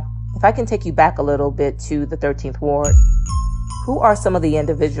 Now, if I can take you back a little bit to the 13th Ward, who are some of the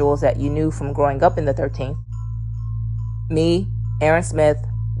individuals that you knew from growing up in the 13th? Me, Aaron Smith,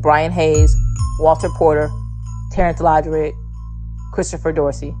 Brian Hayes, Walter Porter, Terrence Lodrick, Christopher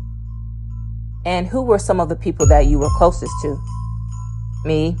Dorsey. And who were some of the people that you were closest to?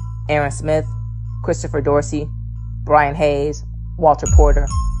 Me, Aaron Smith, Christopher Dorsey, Brian Hayes, Walter Porter.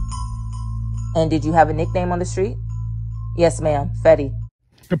 And did you have a nickname on the street? Yes, ma'am, Fetty.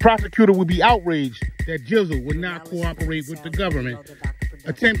 The prosecutor would be outraged that Jizzle would not cooperate with the government,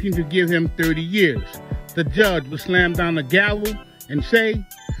 attempting to give him 30 years. The judge would slam down the gavel and say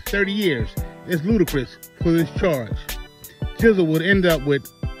 30 years is ludicrous for this charge. Jizzle would end up with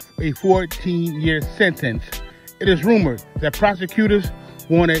a 14-year sentence. It is rumored that prosecutors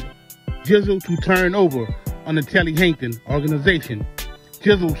wanted Jizzle to turn over on the Tedder Hankton organization.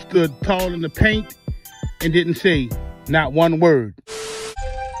 Jizzle stood tall in the paint and didn't say not one word.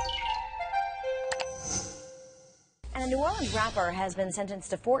 And a New Orleans rapper has been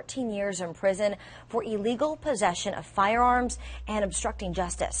sentenced to 14 years in prison for illegal possession of firearms and obstructing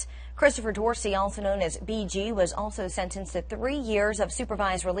justice. Christopher Dorsey, also known as BG, was also sentenced to 3 years of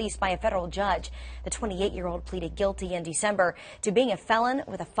supervised release by a federal judge. The 28-year-old pleaded guilty in December to being a felon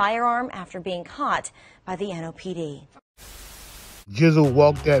with a firearm after being caught by the NOPD. Jizzle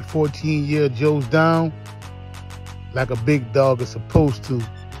walked that 14-year Joe's down like a big dog is supposed to.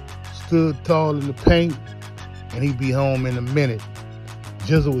 Stood tall in the paint, and he'd be home in a minute.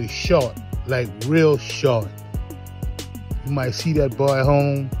 Jizzle is short, like real short. You might see that boy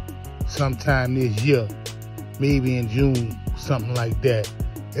home sometime this year, maybe in June, something like that.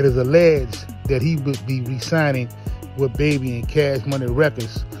 It is alleged that he would be re-signing with Baby and Cash Money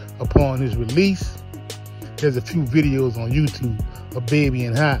Records upon his release. There's a few videos on YouTube of Baby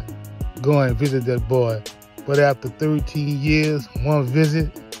and Hot going and visit that boy. But after 13 years, one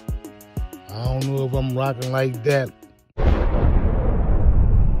visit, I don't know if I'm rocking like that.